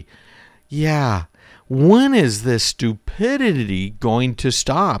 2023. Yeah. When is this stupidity going to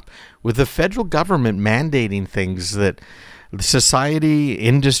stop? With the federal government mandating things that society,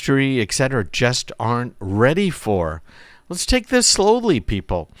 industry, etc. just aren't ready for. Let's take this slowly,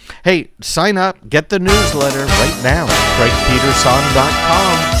 people. Hey, sign up, get the newsletter right now at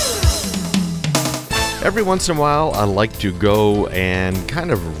CraigPeterson.com. Every once in a while, I like to go and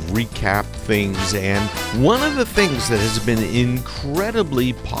kind of recap things, and one of the things that has been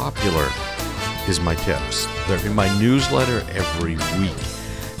incredibly popular is my tips. They're in my newsletter every week.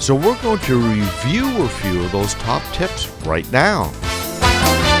 So we're going to review a few of those top tips right now.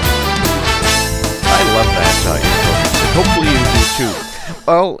 I love that intro. Hopefully you do too.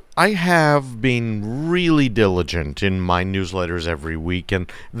 Well, I have been really diligent in my newsletters every week,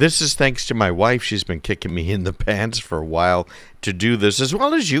 and this is thanks to my wife. She's been kicking me in the pants for a while to do this, as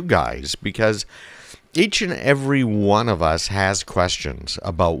well as you guys, because each and every one of us has questions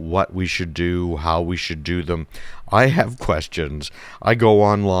about what we should do, how we should do them. I have questions. I go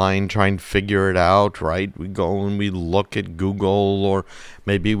online, try and figure it out, right? We go and we look at Google, or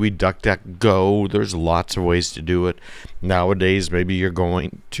maybe we DuckDuckGo. There's lots of ways to do it. Nowadays, maybe you're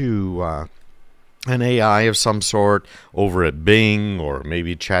going to an AI of some sort over at Bing or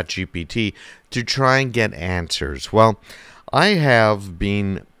maybe ChatGPT to try and get answers. Well, I have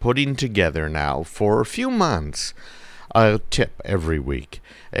been putting together now for a few months a tip every week.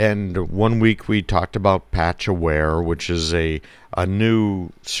 And one week we talked about patchware, which is a new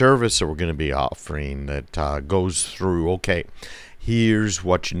service that we're going to be offering that goes through, okay, here's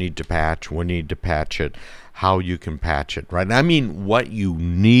what you need to patch, when you need to patch it, how you can patch it, right? I mean, what you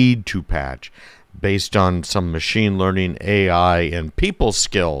need to patch based on some machine learning, AI, and people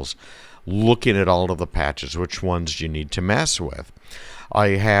skills, looking at all of the patches, which ones you need to mess with. I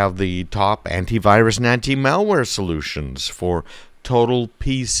have the top antivirus and anti-malware solutions for total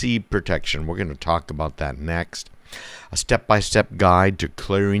PC protection. We're going to talk about that next. A step-by-step guide to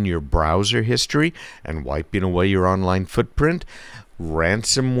clearing your browser history and wiping away your online footprint.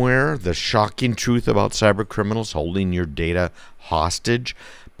 Ransomware, the shocking truth about cyber criminals holding your data hostage.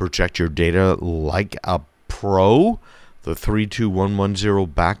 Protect your data like a pro. The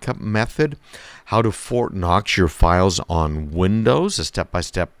 32110 backup method. How to Fort Knox your files on Windows, a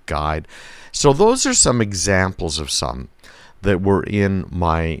step-by-step guide. So those are some examples of some that were in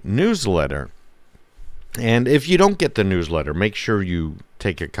my newsletter. And if you don't get the newsletter, make sure you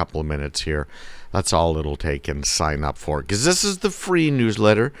take a couple of minutes here. That's all it'll take, and sign up for it. Because this is the free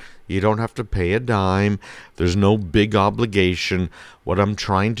newsletter. You don't have to pay a dime. There's no big obligation. What I'm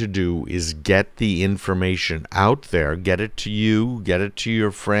trying to do is get the information out there, get it to you, get it to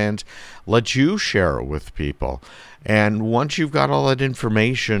your friends, let you share it with people. And once you've got all that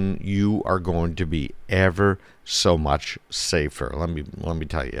information, you are going to be ever so much safer. Let me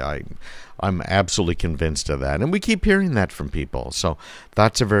tell you, I'm absolutely convinced of that. And we keep hearing that from people. So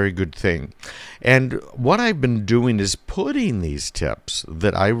that's a very good thing. And what I've been doing is putting these tips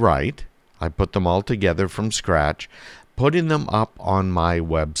that I write, I put them all together from scratch, putting them up on my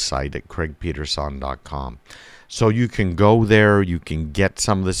website at craigpeterson.com. So you can go there, you can get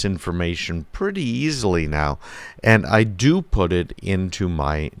some of this information pretty easily now. And I do put it into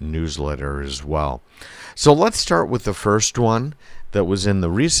my newsletter as well. So let's start with the first one that was in the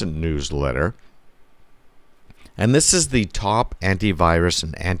recent newsletter. And this is the top antivirus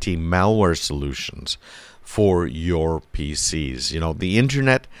and anti-malware solutions for your PCs. You know, the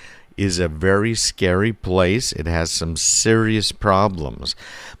internet is a very scary place. It has some serious problems.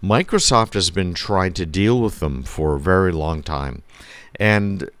 Microsoft has been trying to deal with them for a very long time.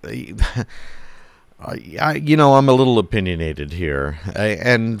 And I'm a little opinionated here.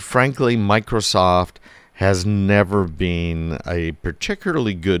 And frankly, Microsoft has never been a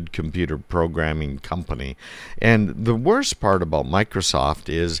particularly good computer programming company. And the worst part about Microsoft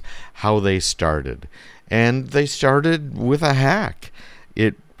is how they started. And they started with a hack.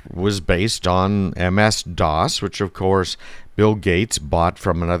 It was based on MS-DOS, which of course Bill Gates bought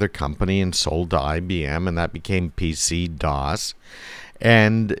from another company and sold to IBM, and that became PC-DOS.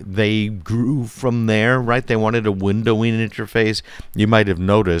 And they grew from there, right? They wanted a windowing interface. You might have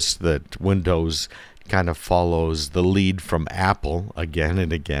noticed that Windows kind of follows the lead from Apple again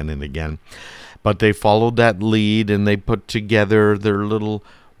and again and again. But they followed that lead, and they put together their little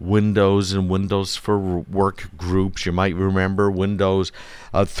Windows and Windows for Work groups. You might remember Windows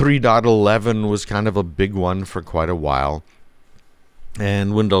 3.11 was kind of a big one for quite a while.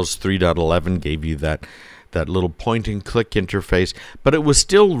 And Windows 3.11 gave you that little point and click interface, but it was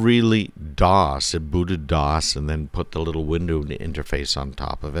still really DOS. It booted DOS and then put the little window interface on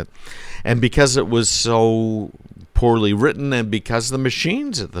top of it. And because it was so poorly written, and because the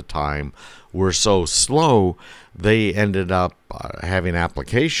machines at the time were so slow, they ended up having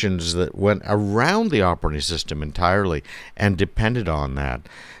applications that went around the operating system entirely and depended on that.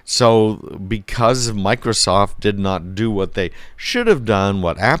 So because Microsoft did not do what they should have done,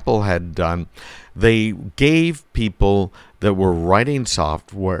 what Apple had done, they gave people that were writing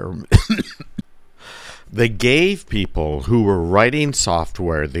software they gave people who were writing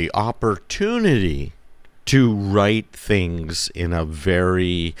software the opportunity to write things in a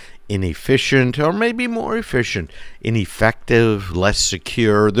very inefficient, or maybe more efficient, ineffective, less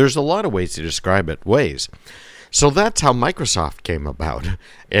secure. There's a lot of ways to describe it, So that's how Microsoft came about.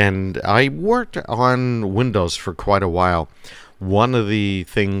 And I worked on Windows for quite a while. One of the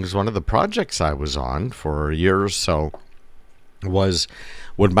projects I was on for a year or so was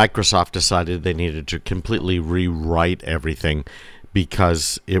when Microsoft decided they needed to completely rewrite everything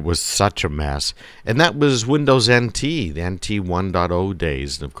because it was such a mess. And that was Windows NT, the NT 1.0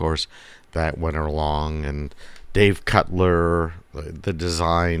 days. And of course, that went along, and Dave Cutler, the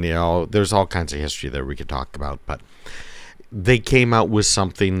design, there's all kinds of history there we could talk about. But they came out with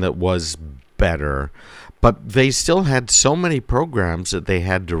something that was better. But they still had so many programs that they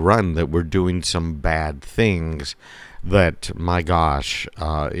had to run that were doing some bad things that, my gosh,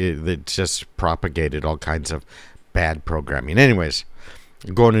 it just propagated all kinds of bad programming. Anyways,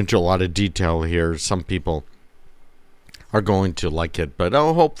 going into a lot of detail here. Some people are going to like it, but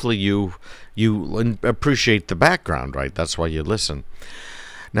hopefully you appreciate the background, right? That's why you listen.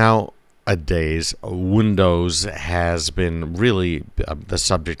 Now, nowadays, Windows has been really the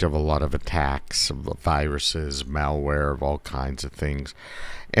subject of a lot of attacks, of viruses, malware, of all kinds of things,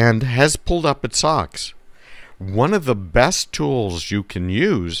 and has pulled up its socks. One of the best tools you can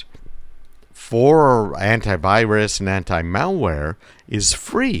use for antivirus and anti-malware is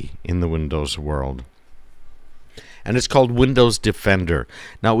free in the Windows world. And it's called Windows Defender.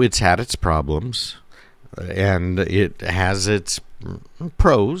 Now, it's had its problems, and it has its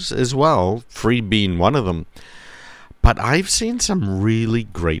pros as well, free being one of them. But I've seen some really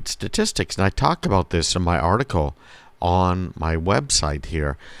great statistics, and I talk about this in my article on my website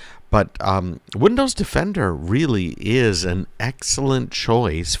here. But Windows Defender really is an excellent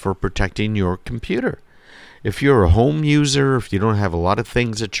choice for protecting your computer. If you're a home user, if you don't have a lot of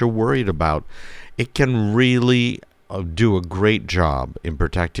things that you're worried about, it can really do a great job in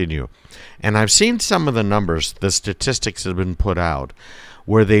protecting you. And I've seen some of the numbers, the statistics that have been put out,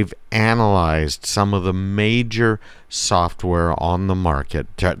 where they've analyzed some of the major software on the market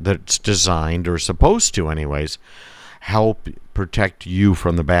that's designed, or supposed to anyways, help protect you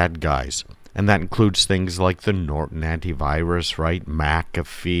from the bad guys. And that includes things like the Norton antivirus, right?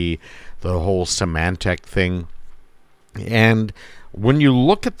 McAfee, the whole Symantec thing. And when you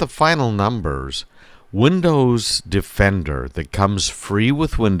look at the final numbers, Windows Defender that comes free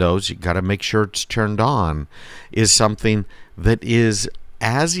with Windows, you got to make sure it's turned on, is something that is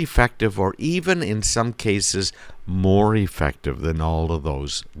as effective, or even in some cases more effective than all of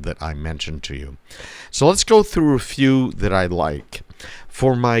those that I mentioned to you. So let's go through a few that I like.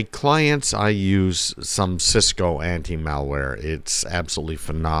 For my clients, I use some Cisco anti-malware. It's absolutely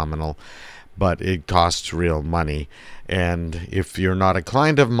phenomenal, but it costs real money. And if you're not a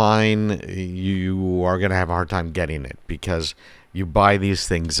client of mine, you are going to have a hard time getting it, because you buy these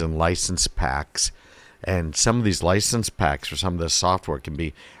things in license packs. And some of these license packs for some of this software can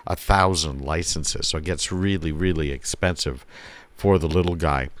be 1,000 licenses. So it gets really, really expensive for the little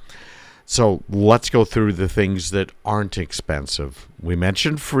guy. So let's go through the things that aren't expensive. We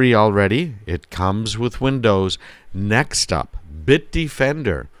mentioned free already. It comes with Windows. Next up,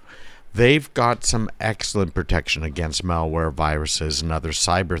 Bitdefender. They've got some excellent protection against malware, viruses, and other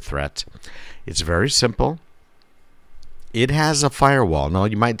cyber threats. It's very simple. It has a firewall. Now,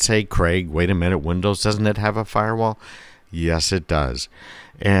 you might say, Craig, wait a minute, Windows, doesn't it have a firewall? Yes, it does.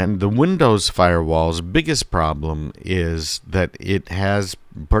 And the Windows firewall's biggest problem is that it has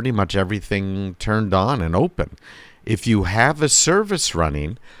pretty much everything turned on and open. If you have a service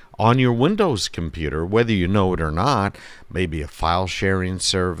running on your Windows computer, whether you know it or not, maybe a file sharing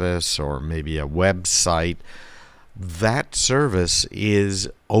service or maybe a website, that service is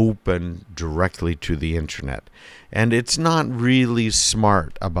open directly to the internet. And it's not really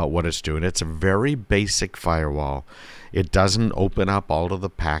smart about what it's doing. It's a very basic firewall. It doesn't open up all of the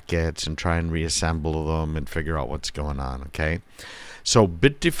packets and try and reassemble them and figure out what's going on, okay? So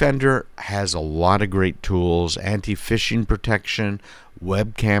Bitdefender has a lot of great tools: anti-phishing protection,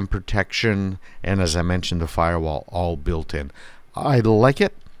 webcam protection, and as I mentioned, the firewall all built in. I like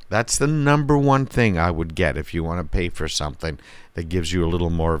it. That's the number one thing I would get if you want to pay for something that gives you a little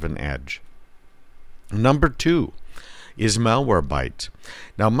more of an edge. Number two is Malwarebytes.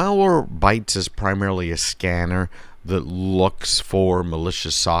 Now, Malwarebytes is primarily a scanner that looks for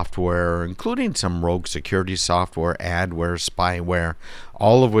malicious software, including some rogue security software, adware, spyware,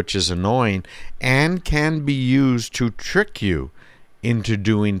 all of which is annoying and can be used to trick you into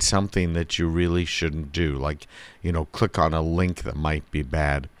doing something that you really shouldn't do, like, click on a link that might be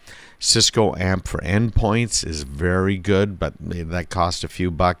bad. Cisco AMP for endpoints is very good, but that costs a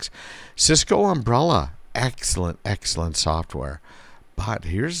few bucks. Cisco Umbrella, excellent software. But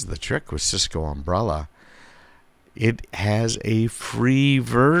here's the trick with Cisco Umbrella. It has a free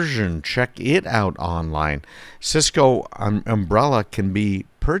version. Check it out online. Cisco Umbrella can be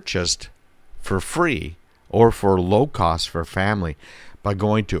purchased for free or for low cost for family by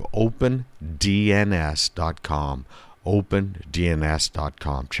going to opendns.com.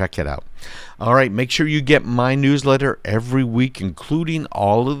 opendns.com. Check it out. All right, make sure you get my newsletter every week, including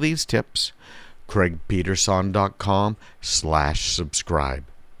all of these tips. craigpeterson.com/subscribe.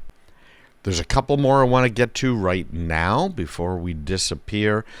 There's a couple more I want to get to right now before we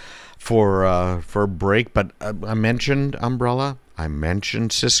disappear for a break. But I mentioned Umbrella. I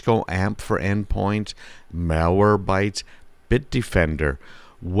mentioned Cisco AMP for endpoints, Malwarebytes, Bitdefender.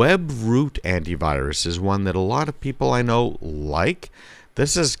 WebRoot antivirus is one that a lot of people I know like.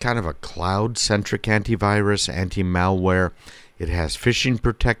 This is kind of a cloud-centric antivirus, anti-malware. It has phishing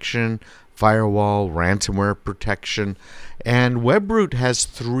protection, firewall, ransomware protection, and WebRoot has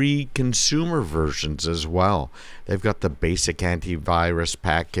 3 consumer versions as well. They've got the basic antivirus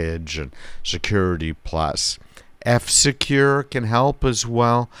package and Security Plus. F-Secure can help as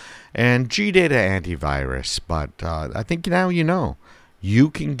well, and GData antivirus. But I think now you know.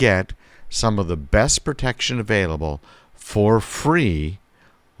 You can get some of the best protection available for free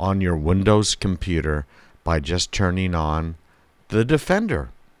on your Windows computer by just turning on the Defender.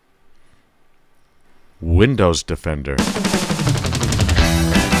 Windows Defender.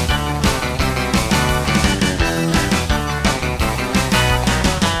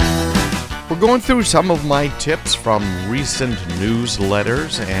 We're going through some of my tips from recent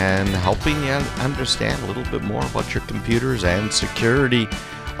newsletters and helping you understand a little bit more about your computers and security.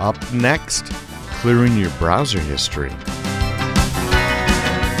 Up next, clearing your browser history.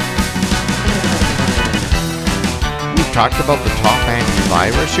 We've talked about the top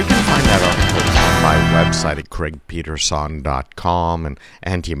antivirus. You can find that on my website at craigpeterson.com and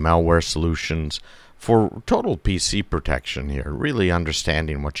anti-malware solutions for total PC protection here, really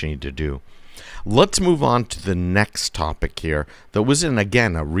understanding what you need to do. Let's move on to the next topic here that was in,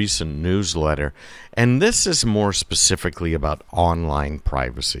 again, a recent newsletter. And this is more specifically about online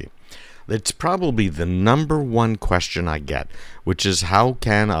privacy. It's probably the #1 question I get, which is how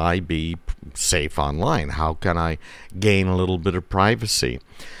can I be safe online? How can I gain a little bit of privacy?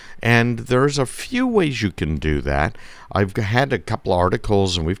 And there's a few ways you can do that. I've had a couple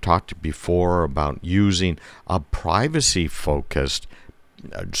articles, and we've talked before about using a privacy-focused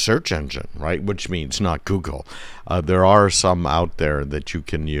search engine, right? Which means not Google. There are some out there that you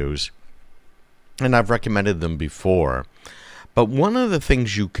can use, and I've recommended them before. But one of the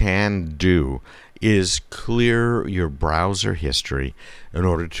things you can do is clear your browser history in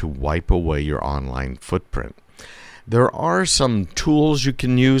order to wipe away your online footprint. There are some tools you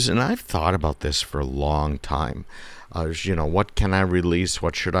can use, and I've thought about this for a long time. What can I release?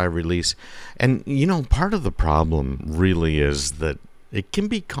 What should I release? And, part of the problem really is that it can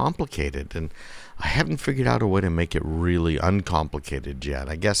be complicated, and I haven't figured out a way to make it really uncomplicated yet.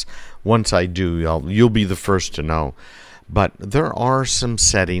 I guess once I do, you'll be the first to know. But there are some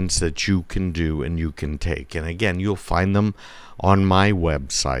settings that you can do and you can take. And again, you'll find them on my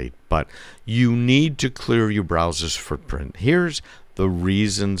website. But you need to clear your browser's footprint. Here's the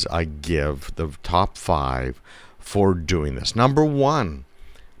reasons I give, the top 5 for doing this. #1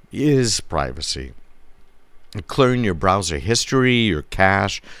 is privacy. Clearing your browser history, your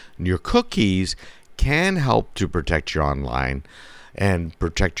cache, and your cookies can help to protect your online and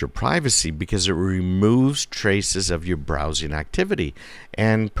protect your privacy because it removes traces of your browsing activity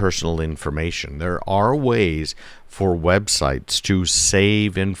and personal information. There are ways for websites to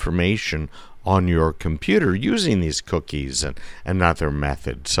save information on your computer using these cookies and other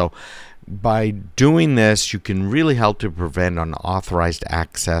methods. So by doing this, you can really help to prevent unauthorized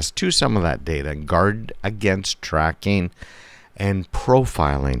access to some of that data, guard against tracking and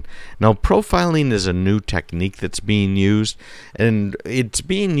profiling. Now, profiling is a new technique that's being used, and it's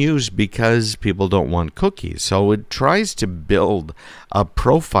being used because people don't want cookies. So it tries to build a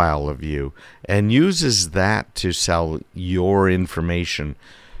profile of you and uses that to sell your information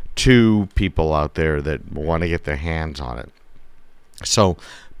to people out there that want to get their hands on it. So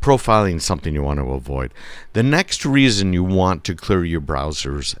profiling is something you want to avoid. The next reason you want to clear your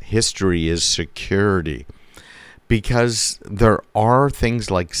browser's history is security, because there are things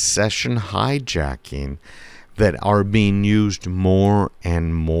like session hijacking that are being used more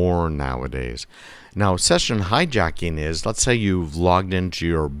and more nowadays. Now, session hijacking is, let's say you've logged into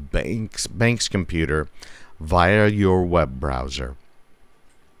your bank's computer via your web browser,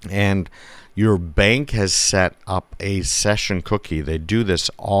 and your bank has set up a session cookie. They do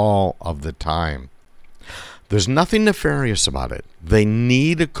this all of the time. There's nothing nefarious about it. They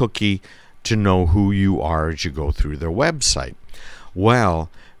need a cookie to know who you are as you go through their website.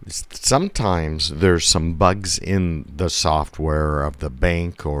 Well, sometimes there's some bugs in the software of the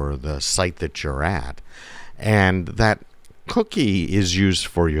bank or the site that you're at, and that cookie is used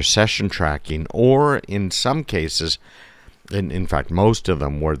for your session tracking, or in some cases, in fact most of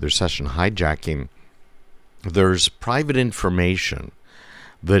them where there's session hijacking, there's private information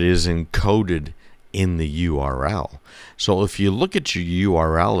that is encoded in the URL. So if you look at your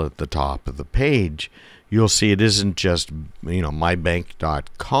URL at the top of the page, you'll see it isn't just,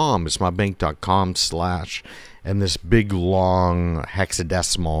 mybank.com. It's mybank.com/ and this big long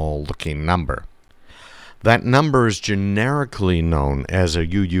hexadecimal looking number. That number is generically known as a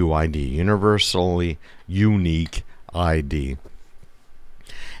UUID, universally unique ID.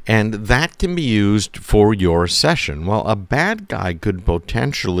 And that can be used for your session. Well, a bad guy could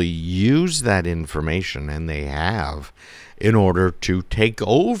potentially use that information, and they have, in order to take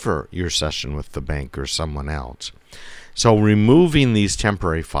over your session with the bank or someone else. So removing these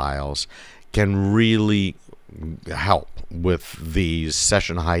temporary files can really help with these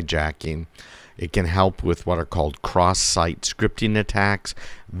session hijacking. It can help with what are called cross-site scripting attacks.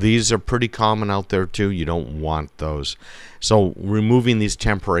 These are pretty common out there too. You don't want those. So removing these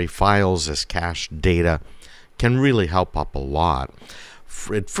temporary files as cached data can really help up a lot.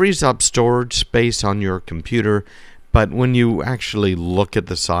 It frees up storage space on your computer, but when you actually look at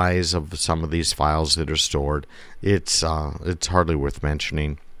the size of some of these files that are stored, it's hardly worth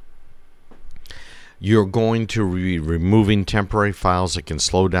mentioning. You're going to be removing temporary files that can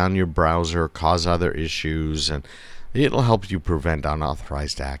slow down your browser, cause other issues, and it'll help you prevent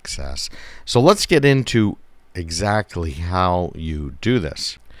unauthorized access. So let's get into exactly how you do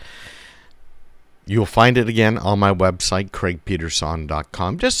this. You'll find it again on my website,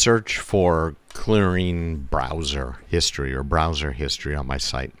 craigpeterson.com. Just search for clearing browser history or browser history on my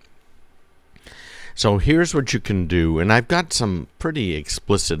site. So here's what you can do, and I've got some pretty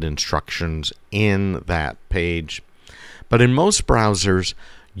explicit instructions in that page. But in most browsers,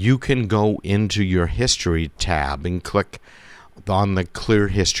 you can go into your history tab and click on the clear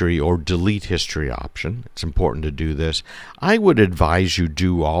history or delete history option. It's important to do this. I would advise you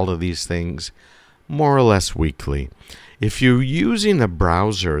do all of these things more or less weekly. If you're using a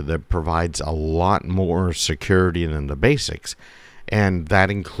browser that provides a lot more security than the basics, and that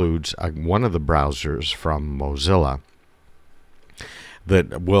includes one of the browsers from Mozilla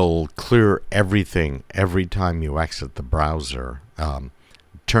that will clear everything every time you exit the browser.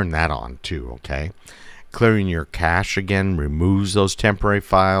 Turn that on too, okay? Clearing your cache again removes those temporary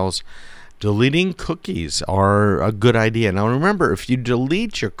files. Deleting cookies are a good idea. Now remember, if you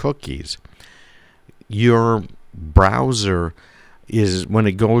delete your cookies, your browser is, when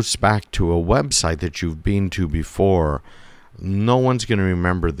it goes back to a website that you've been to before, no one's going to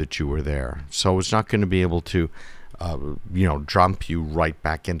remember that you were there. So it's not going to be able to, jump you right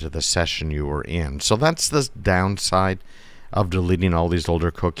back into the session you were in. So that's the downside of deleting all these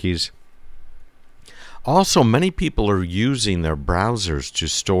older cookies. Also, many people are using their browsers to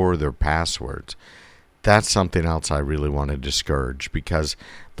store their passwords. That's something else I really want to discourage, because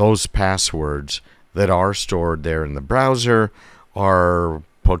those passwords that are stored there in the browser are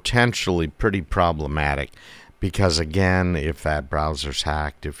potentially pretty problematic. Because again, if that browser's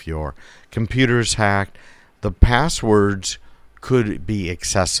hacked, if your computer's hacked, the passwords could be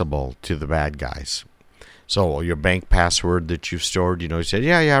accessible to the bad guys. So your bank password that you've stored, you said,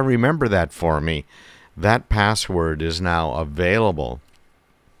 yeah, remember that for me. That password is now available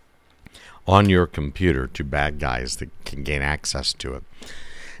on your computer to bad guys that can gain access to it.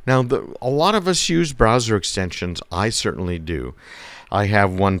 Now, a lot of us use browser extensions. I certainly do. I have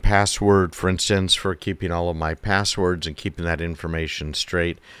 1Password, for instance, for keeping all of my passwords and keeping that information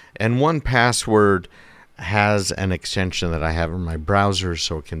straight. And 1Password has an extension that I have in my browser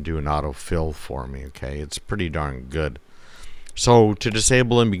so it can do an autofill for me, okay? It's pretty darn good. So to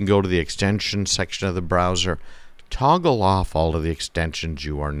disable them, you can go to the extension section of the browser, toggle off all of the extensions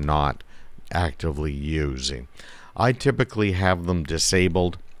you are not actively using. I typically have them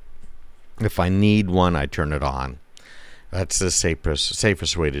disabled. If I need one, I turn it on. That's the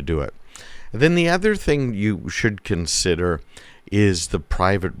safest way to do it. And then the other thing you should consider is the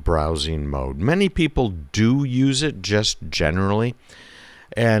private browsing mode. Many people do use it just generally,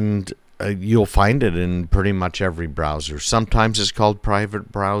 and you'll find it in pretty much every browser. Sometimes it's called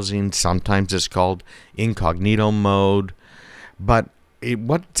private browsing, sometimes it's called incognito mode, but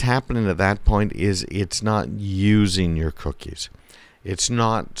what's happening at that point is it's not using your cookies. It's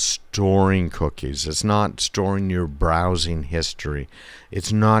not storing cookies. It's not storing your browsing history.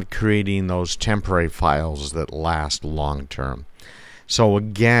 It's not creating those temporary files that last long term. So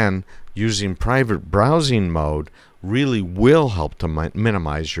again, using private browsing mode really will help to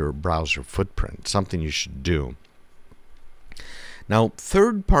minimize your browser footprint, something you should do. Now,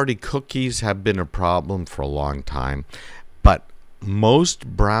 third-party cookies have been a problem for a long time. But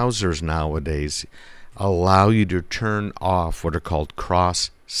most browsers nowadays allow you to turn off what are called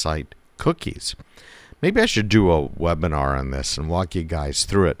cross-site cookies. Maybe I should do a webinar on this and walk you guys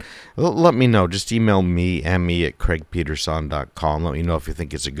through it. Let me know. Just email me, me@craigpeterson.com. Let me know if you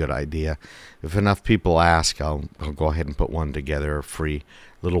think it's a good idea. If enough people ask, I'll go ahead and put one together, a free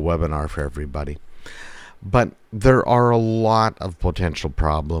little webinar for everybody. But there are a lot of potential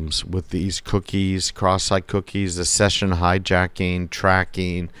problems with these cookies, cross-site cookies, the session hijacking,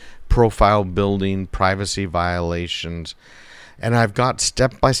 tracking, profile building, privacy violations. And I've got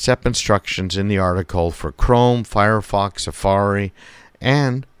step-by-step instructions in the article for Chrome, Firefox, Safari,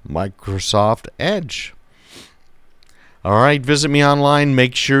 and Microsoft Edge. All right, visit me online.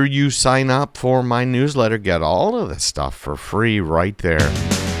 Make sure you sign up for my newsletter. Get all of this stuff for free right there.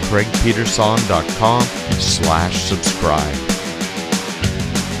 CraigPeterson.com/subscribe.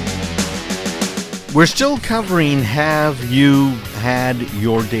 We're still covering, have you had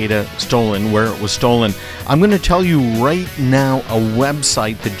your data stolen, where it was stolen. I'm going to tell you right now a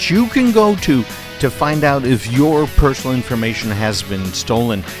website that you can go to find out if your personal information has been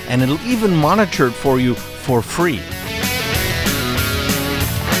stolen, and it'll even monitor it for you for free.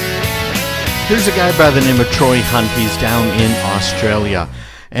 There's a guy by the name of Troy Hunt. He's down in Australia.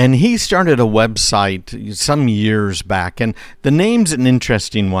 And he started a website some years back, and the name's an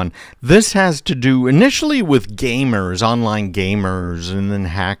interesting one. This has to do initially with gamers, online gamers, and then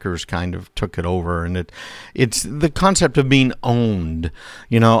hackers kind of took it over. And it's the concept of being owned.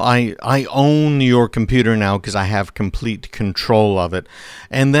 You know, I own your computer now because I have complete control of it.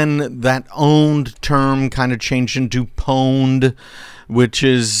 And then that owned term kind of changed into pwned, which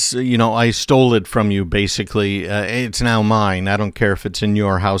is, you know, I stole it from you, basically. It's now mine. I don't care if it's in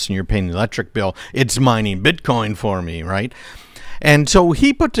your house and you're paying the electric bill. It's mining Bitcoin for me, right? And so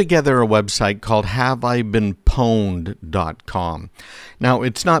he put together a website called haveibeenpwned.com. Now,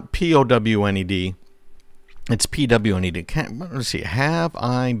 it's not P-O-W-N-E-D. It's P-W-N-E-D. Let's see. Have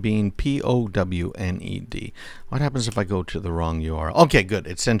I been P-O-W-N-E-D? What happens if I go to the wrong URL? Okay, good.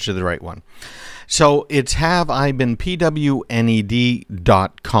 It sent you the right one. So it's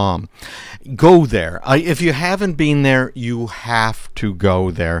haveibeenpwned.com. Go there. If you haven't been there, you have to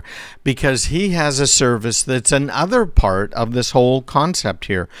go there, because he has a service that's another part of this whole concept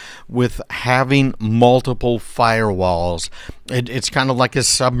here with having multiple firewalls. It's kind of like a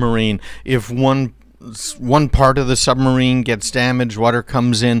submarine. If one part of the submarine gets damaged, water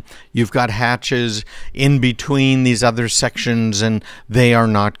comes in, you've got hatches in between these other sections, and they are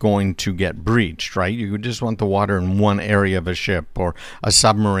not going to get breached, right? You just want the water in one area of a ship or a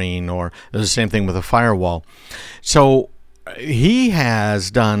submarine, or the same thing with a firewall. So he has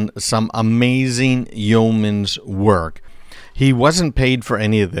done some amazing yeoman's work. He wasn't paid for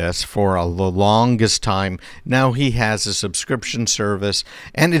any of this for the longest time. Now he has a subscription service,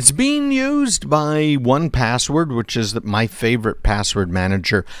 and it's being used by 1Password, which is my favorite password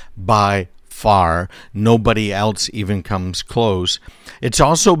manager by far. Nobody else even comes close. It's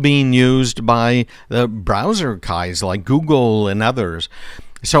also being used by the browser guys like Google and others.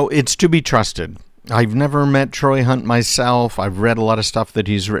 So it's to be trusted. I've never met Troy Hunt myself. I've read a lot of stuff that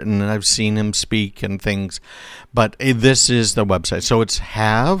he's written, and I've seen him speak and things. But this is the website. So it's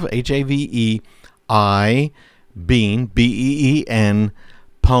have, H-A-V-E-I, been, B-E-E-N,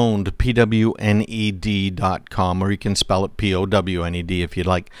 pwned, P-W-N-E-D.com, or you can spell it P-O-W-N-E-D if you'd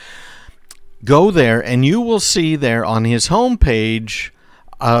like. Go there, and you will see there on his homepage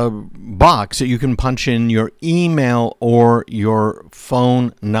a box that you can punch in your email or your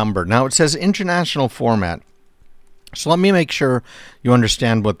phone number. Now it says international format. So let me make sure you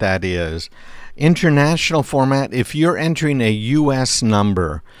understand what that is. International format, if you're entering a US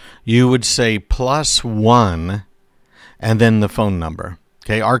number, you would say +1 and then the phone number.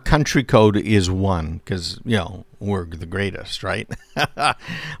 Okay, our country code is 1 because, you know, we're the greatest, right?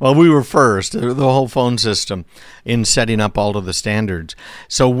 Well, we were first, the whole phone system, in setting up all of the standards.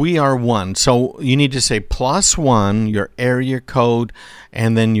 So we are 1. So you need to say +1, your area code,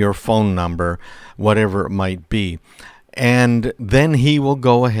 and then your phone number, whatever it might be. And then he will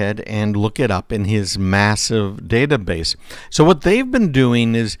go ahead and look it up in his massive database. So what they've been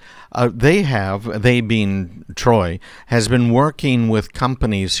doing is they being Troy, has been working with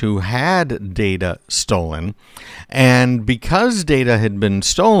companies who had data stolen. And because data had been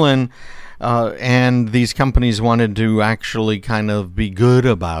stolen, and these companies wanted to actually kind of be good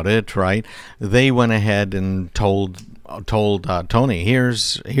about it, right? They went ahead and told Tony,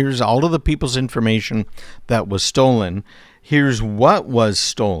 here's all of the people's information that was stolen. here's what was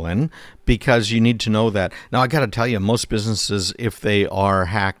stolen, because you need to know that. Now, I got to tell you, most businesses, if they are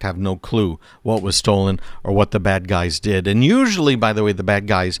hacked, have no clue what was stolen or what the bad guys did. And usually, by the way, the bad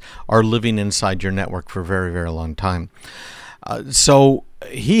guys are living inside your network for a very, very long time. So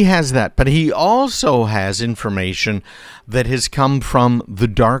he has that, but he also has information that has come from the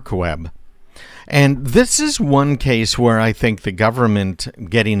dark web. And this is one case where I think the government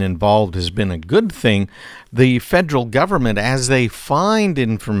getting involved has been a good thing. The federal government, as they find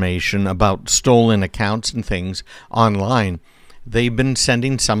information about stolen accounts and things online, they've been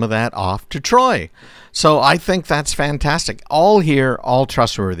sending some of that off to Troy. So I think that's fantastic. All here, all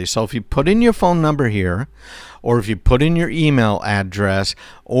trustworthy. So if you put in your phone number here, or if you put in your email address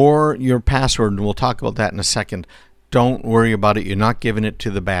or your password, and we'll talk about that in a second, don't worry about it. You're not giving it to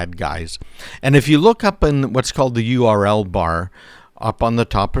the bad guys. And if you look up in what's called the URL bar, up on the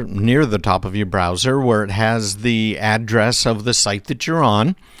top, near the top of your browser, where it has the address of the site that you're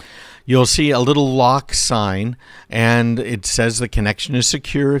on, you'll see a little lock sign, and it says the connection is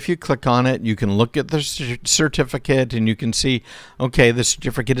secure. If you click on it, you can look at the certificate, and you can see, okay, the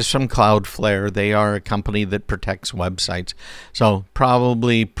certificate is from Cloudflare. They are a company that protects websites. So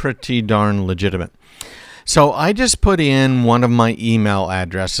probably pretty darn legitimate. So I just put in one of my email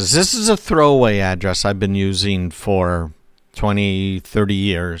addresses. This is a throwaway address I've been using for 20, 30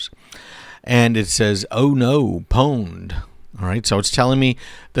 years. And it says, oh no, pwned. All right, so it's telling me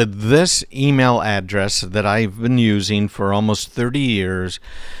that this email address that I've been using for almost 30 years,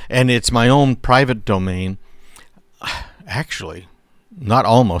 and it's my own private domain, actually, not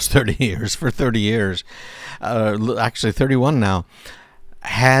almost 30 years, for 30 years, actually 31 now,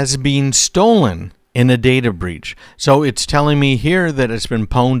 has been stolen in a data breach. So it's telling me here that it's been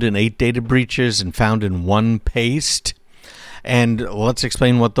pwned in 8 data breaches and found in 1 paste. And let's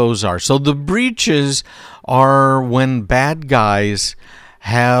explain what those are. So the breaches are when bad guys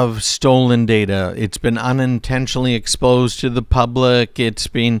have stolen data. It's been unintentionally exposed to the public. It's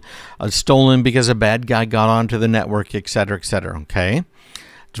been stolen because a bad guy got onto the network, etc., etc. Okay?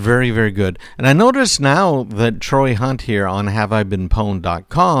 It's very, very good. And I notice now that Troy Hunt here on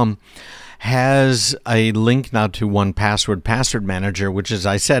haveibeenpwned.com has a link now to 1Password Password Manager, which, as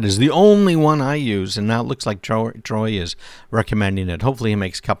I said, is the only one I use. And now it looks like Troy is recommending it. Hopefully he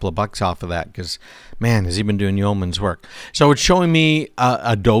makes a couple of bucks off of that, because, man, has he been doing yeoman's work. So it's showing me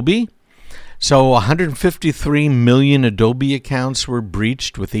Adobe. So 153 million Adobe accounts were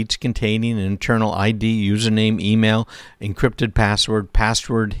breached, with each containing an internal ID, username, email, encrypted password,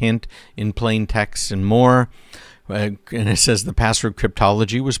 password hint in plain text, and more. And it says the password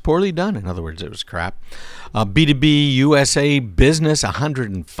cryptology was poorly done. In other words, it was crap. B2B USA business,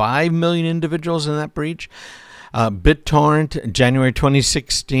 105 million individuals in that breach. BitTorrent, January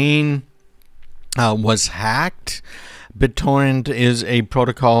 2016, was hacked. BitTorrent is a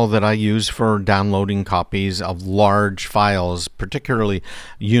protocol that I use for downloading copies of large files, particularly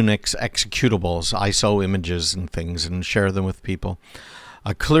Unix executables, ISO images and things, and share them with people.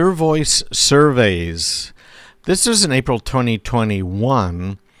 Clear Voice surveys. This was in April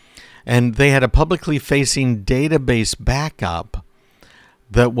 2021, and they had a publicly facing database backup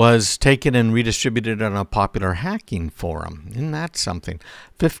that was taken and redistributed on a popular hacking forum. Isn't that something?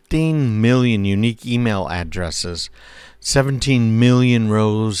 15 million unique email addresses, 17 million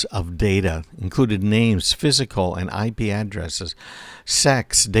rows of data, included names, physical and IP addresses,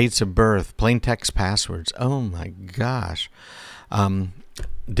 sex, dates of birth, plain text passwords. Oh my gosh.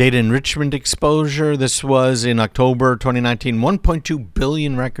 Data enrichment exposure. This was in October 2019. 1.2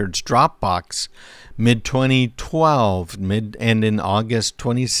 billion records. Dropbox, mid-2012. And in August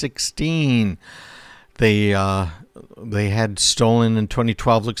 2016, they had stolen in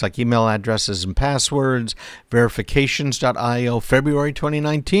 2012. Looks like email addresses and passwords. Verifications.io, February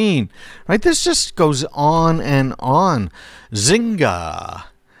 2019. Right. This just goes on and on. Zynga.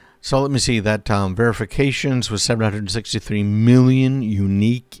 So let me see, that verifications was 763 million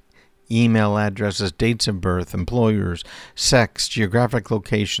unique email addresses, dates of birth, employers, sex, geographic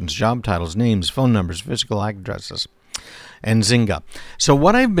locations, job titles, names, phone numbers, physical addresses, and Zynga. So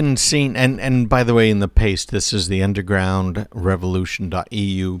what I've been seeing, and by the way, in the paste, this is the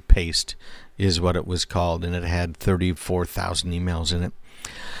undergroundrevolution.eu paste is what it was called, and it had 34,000 emails in it.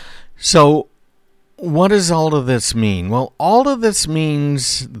 So what does all of this mean? Well, all of this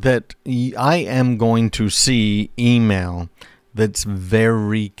means that I am going to see email that's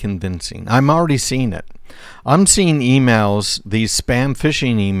very convincing. I'm already seeing it. I'm seeing emails, these spam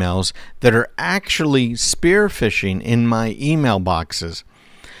phishing emails, that are actually spear phishing in my email boxes,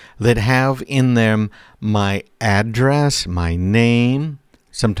 that have in them my address, my name,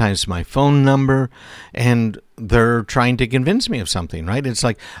 sometimes my phone number, and they're trying to convince me of something, right? It's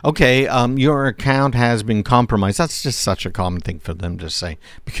like, okay, your account has been compromised. That's just such a common thing for them to say,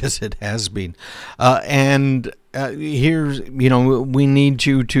 because it has been. Here's, we need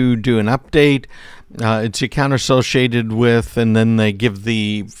you to do an update. It's your account associated with, and then they give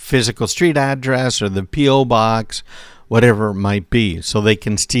the physical street address or the P.O. box, whatever it might be, so they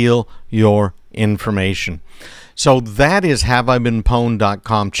can steal your information. So that is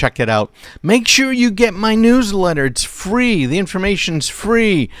haveibeenpwned.com. Check it out. Make sure you get my newsletter. It's free. The information's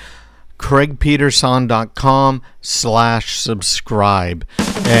free. craigpeterson.com/subscribe.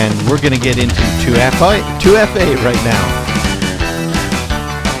 And we're going to get into 2FA right now.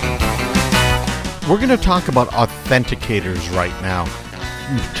 We're going to talk about authenticators right now.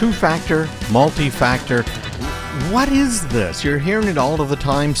 Two-factor, multi-factor. What is this? You're hearing it all of the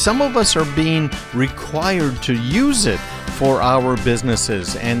time. Some of us are being required to use it for our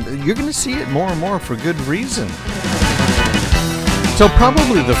businesses, and you're going to see it more and more for good reason. So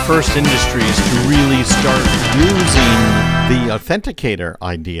probably the first industries to really start using the authenticator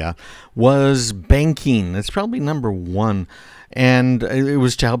idea was banking. That's probably number one. And it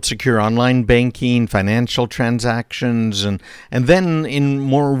was to help secure online banking, financial transactions, and then in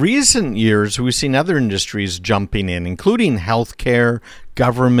more recent years, we've seen other industries jumping in, including healthcare,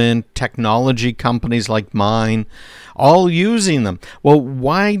 government, technology companies like mine, all using them. Well,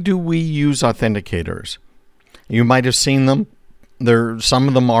 why do we use authenticators? You might have seen them. Some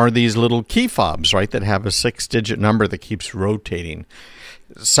of them are these little key fobs, right, that have a 6-digit number that keeps rotating.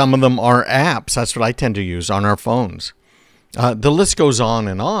 Some of them are apps. That's what I tend to use on our phones. The list goes on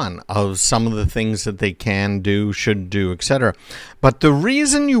and on of some of the things that they can do, should do, etc. But the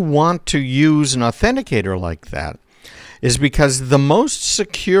reason you want to use an authenticator like that is because the most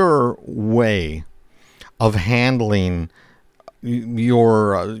secure way of handling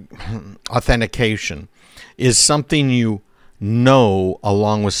your authentication is something you know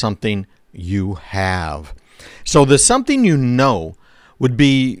along with something you have. So the something you know would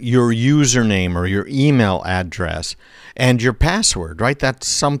be your username or your email address and your password, right? That's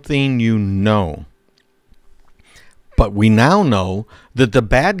something you know. But we now know that the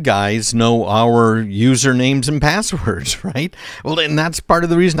bad guys know our usernames and passwords, right? Well, and that's part of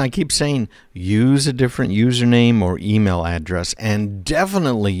the reason I keep saying use a different username or email address, and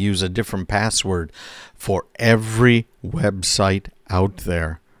definitely use a different password for every website out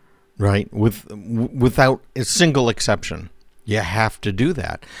there, right? Without a single exception. You have to do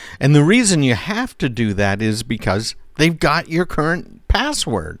that. And the reason you have to do that is because they've got your current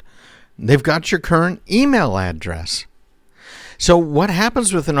password. They've got your current email address. So what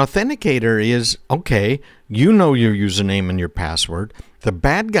happens with an authenticator is, okay, you know your username and your password. The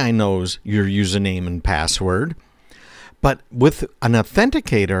bad guy knows your username and password. But with an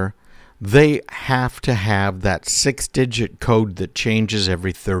authenticator, they have to have that 6-digit code that changes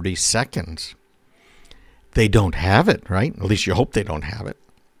every 30 seconds. They don't have it, right? At least you hope they don't have it.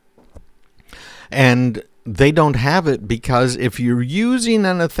 And they don't have it because if you're using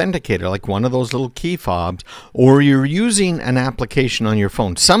an authenticator, like one of those little key fobs, or you're using an application on your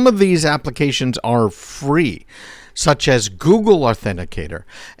phone, some of these applications are free, such as Google Authenticator.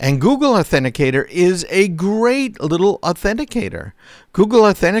 And Google Authenticator is a great little authenticator. Google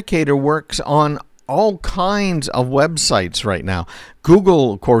Authenticator works on all kinds of websites right now.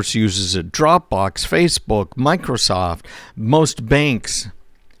 Google, of course, uses it. Dropbox, Facebook, Microsoft, most banks,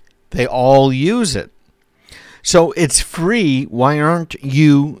 they all use it. So it's free. Why aren't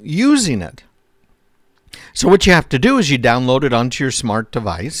you using it? So what you have to do is you download it onto your smart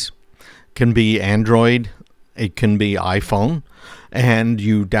device. It can be Android, it can be iPhone, and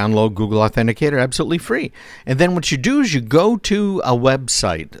you download Google Authenticator absolutely free. And then what you do is you go to a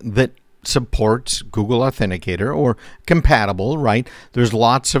website that supports Google Authenticator or compatible, right? There's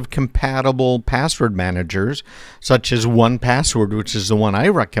lots of compatible password managers, such as 1Password, which is the one I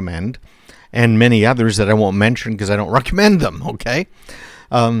recommend, and many others that I won't mention because I don't recommend them, okay?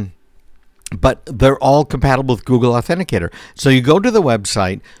 But they're all compatible with Google Authenticator. So you go to the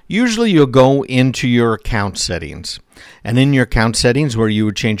website. Usually you'll go into your account settings. And in your account settings where you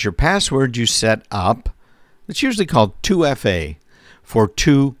would change your password, you set up, it's usually called 2FA, for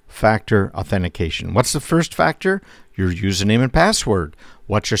two-factor authentication. What's the first factor? Your username and password.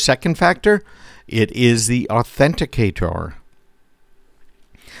 What's your second factor? It is the authenticator.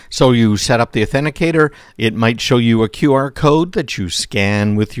 So you set up the authenticator. It might show you a QR code that you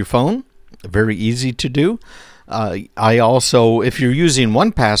scan with your phone. Very easy to do. I also, if you're using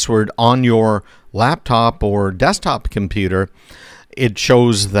 1Password on your laptop or desktop computer, it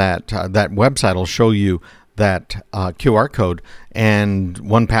shows that that website will show you that QR code, and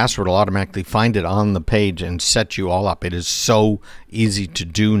 1Password will automatically find it on the page and set you all up. It is so easy to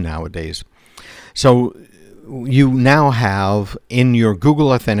do nowadays. So you now have in your Google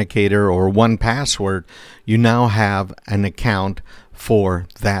Authenticator or 1Password, you now have an account for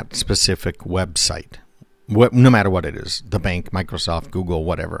that specific website, no matter what it is, the bank, Microsoft, Google,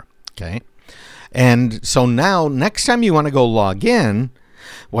 whatever. Okay. And so now next time you want to go log in,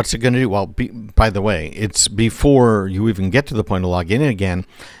 what's it going to do? Well, by the way, it's before you even get to the point of log in again.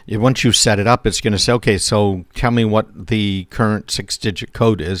 Once you set it up, it's going to say, okay, so tell me what the current 6-digit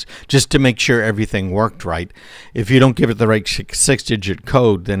code is, just to make sure everything worked right. If you don't give it the right 6-digit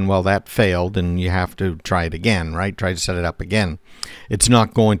code, then, well, that failed, and you have to try it again, right? Try to set it up again. It's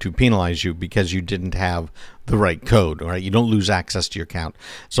not going to penalize you because you didn't have the right code, right? You don't lose access to your account.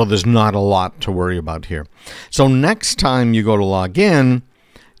 So there's not a lot to worry about here. So next time you go to log in,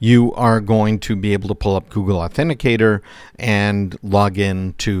 you are going to be able to pull up Google Authenticator and log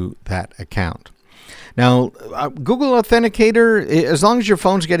in to that account. Now, Google Authenticator, as long as your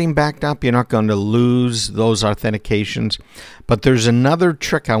phone's getting backed up, you're not going to lose those authentications. But there's another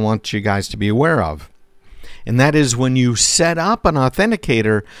trick I want you guys to be aware of. And that is when you set up an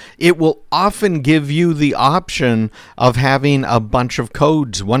authenticator, it will often give you the option of having a bunch of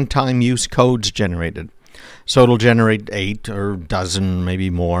codes, one-time use codes generated. So it'll generate 8 or a dozen, maybe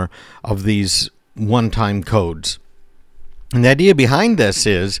more, of these one-time codes. And the idea behind this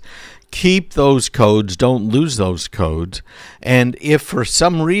is keep those codes, don't lose those codes. And if for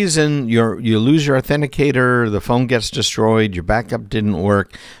some reason you lose your authenticator, the phone gets destroyed, your backup didn't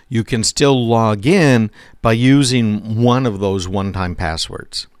work, you can still log in by using one of those one-time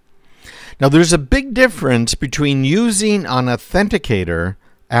passwords. Now, there's a big difference between using an authenticator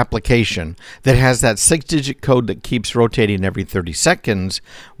application that has that 6-digit code that keeps rotating every 30 seconds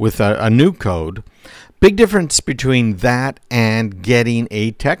with a new code. Big difference between that and getting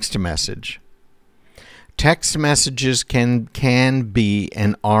a text message. Text messages can be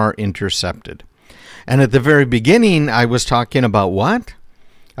and are intercepted. And at the very beginning, I was talking about what?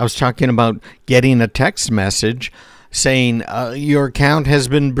 I was talking about getting a text message saying your account has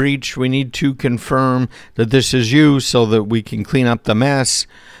been breached. We need to confirm that this is you so that we can clean up the mess.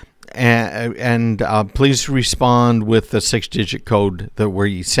 And please respond with the 6-digit code that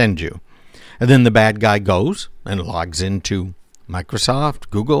we send you. And then the bad guy goes and logs into Microsoft,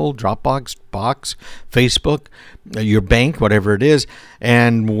 Google, Dropbox, Box, Facebook, your bank, whatever it is.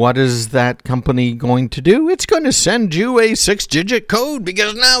 And what is that company going to do? It's going to send you a 6-digit code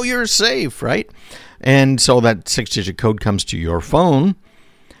because now you're safe, right? And so that 6-digit code comes to your phone.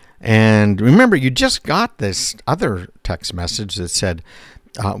 And remember, you just got this other text message that said,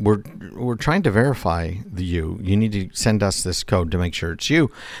 we're trying to verify you. You need to send us this code to make sure it's you.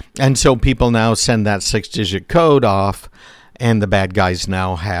 And so people now send that 6-digit code off, and the bad guys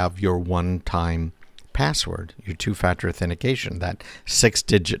now have your one-time password, your two-factor authentication, that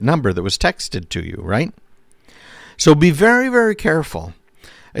 6-digit number that was texted to you, right? So be very, very careful.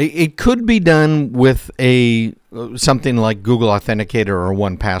 It could be done with something like Google Authenticator or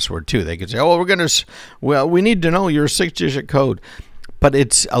 1Password too. They could say, "Oh, we need to know your 6-digit code," but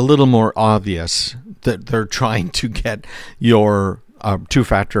it's a little more obvious that they're trying to get your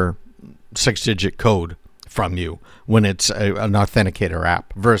two-factor 6-digit code from you when it's an authenticator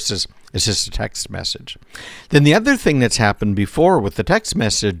app versus it's just a text message. Then the other thing that's happened before with the text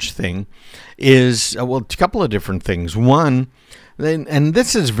message thing is, well, a couple of different things. One, and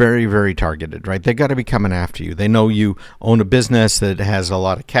this is very, very targeted, right? They got to be coming after you. They know you own a business that has a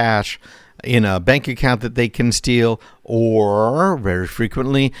lot of cash in a bank account that they can steal, or very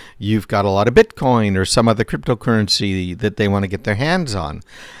frequently you've got a lot of Bitcoin or some other cryptocurrency that they want to get their hands on.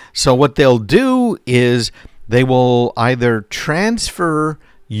 So what they'll do is they will either transfer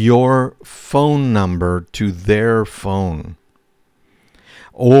your phone number to their phone,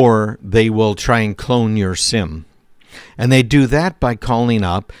 or they will try and clone your SIM. And they do that by calling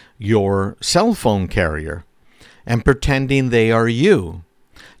up your cell phone carrier and pretending they are you.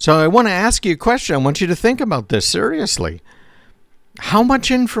 So I want to ask you a question. I want you to think about this seriously. How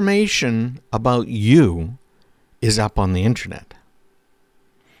much information about you is up on the internet?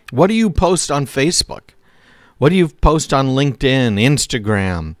 What do you post on Facebook? What do you post on LinkedIn,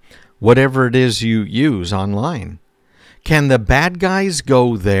 Instagram, whatever it is you use online? Can the bad guys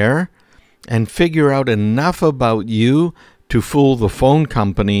go there and figure out enough about you to fool the phone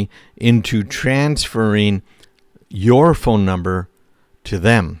company into transferring your phone number to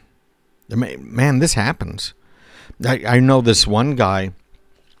them? Man, this happens. I know this one guy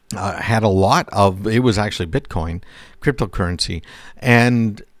had a lot of, it was actually Bitcoin, cryptocurrency,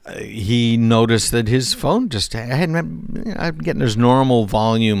 and he noticed that his phone just hadn't, I'm getting his normal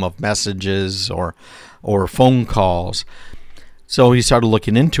volume of messages or phone calls. So he started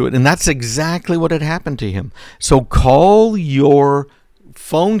looking into it, and that's exactly what had happened to him. So call your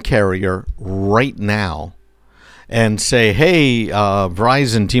phone carrier right now and say, hey,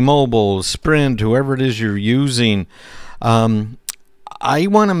 Verizon, T-Mobile, Sprint, whoever it is you're using, I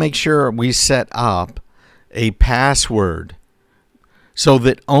want to make sure we set up a password so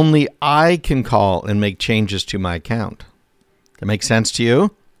that only I can call and make changes to my account. That makes sense to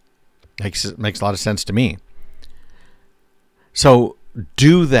you? Makes a lot of sense to me. So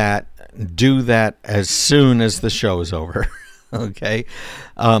do that as soon as the show is over, okay?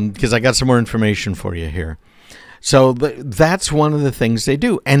 Because I got some more information for you here. So that's one of the things they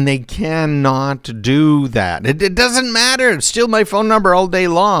do, and they cannot do that. It doesn't matter. It's still my phone number all day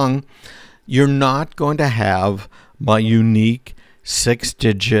long. You're not going to have my unique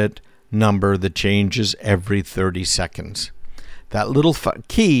 6-digit number that changes every 30 seconds. That little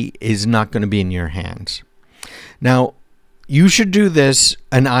key is not going to be in your hands. Now, you should do this,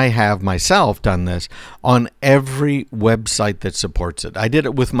 and I have myself done this, on every website that supports it. I did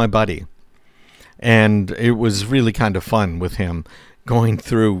it with my buddy, and it was really kind of fun with him going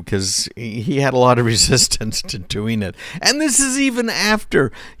through because he had a lot of resistance to doing it. And this is even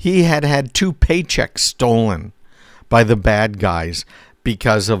after he had had 2 paychecks stolen by the bad guys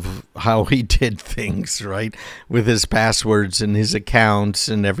because of how he did things, right? With his passwords and his accounts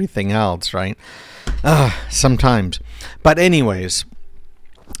and everything else, right? Sometimes. But anyways,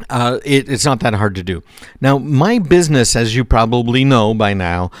 it's not that hard to do. Now, my business, as you probably know by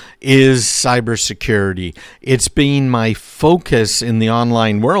now, is cybersecurity. It's been my focus in the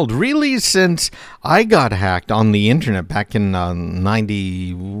online world really since I got hacked on the internet back in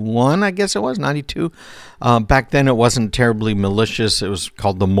 91, I guess it was, 92. Back then, it wasn't terribly malicious. It was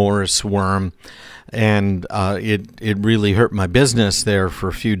called the Morris worm. And it really hurt my business there for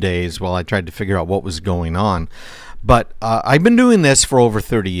a few days while I tried to figure out what was going on. But I've been doing this for over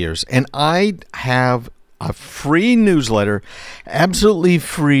 30 years, and I have a free newsletter, absolutely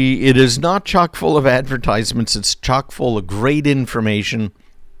free. It is not chock full of advertisements. It's chock full of great information,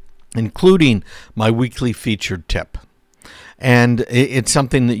 including my weekly featured tip. And it's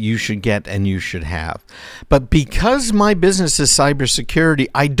something that you should get and you should have. But because my business is cybersecurity,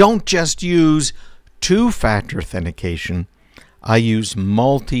 I don't just use 2-factor authentication. I use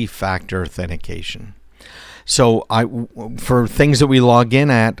multi-factor authentication. So for things that we log in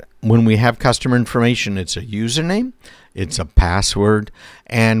at, when we have customer information, it's a username, it's a password,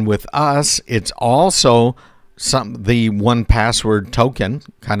 and with us, it's also the 1Password token,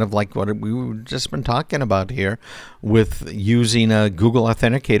 kind of like what we've just been talking about here, with using a Google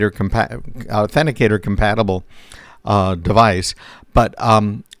Authenticator compatible device. But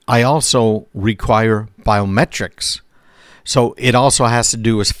I also require biometrics. So it also has to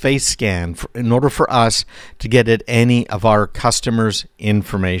do with face scan in order for us to get at any of our customers'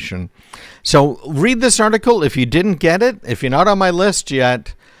 information. So read this article. If you didn't get it, if you're not on my list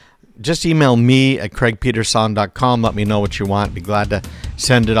yet, just email me at craigpeterson.com. Let me know what you want. Be glad to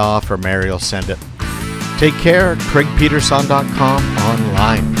send it off, or Mary will send it. Take care. craigpeterson.com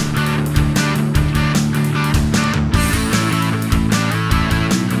online.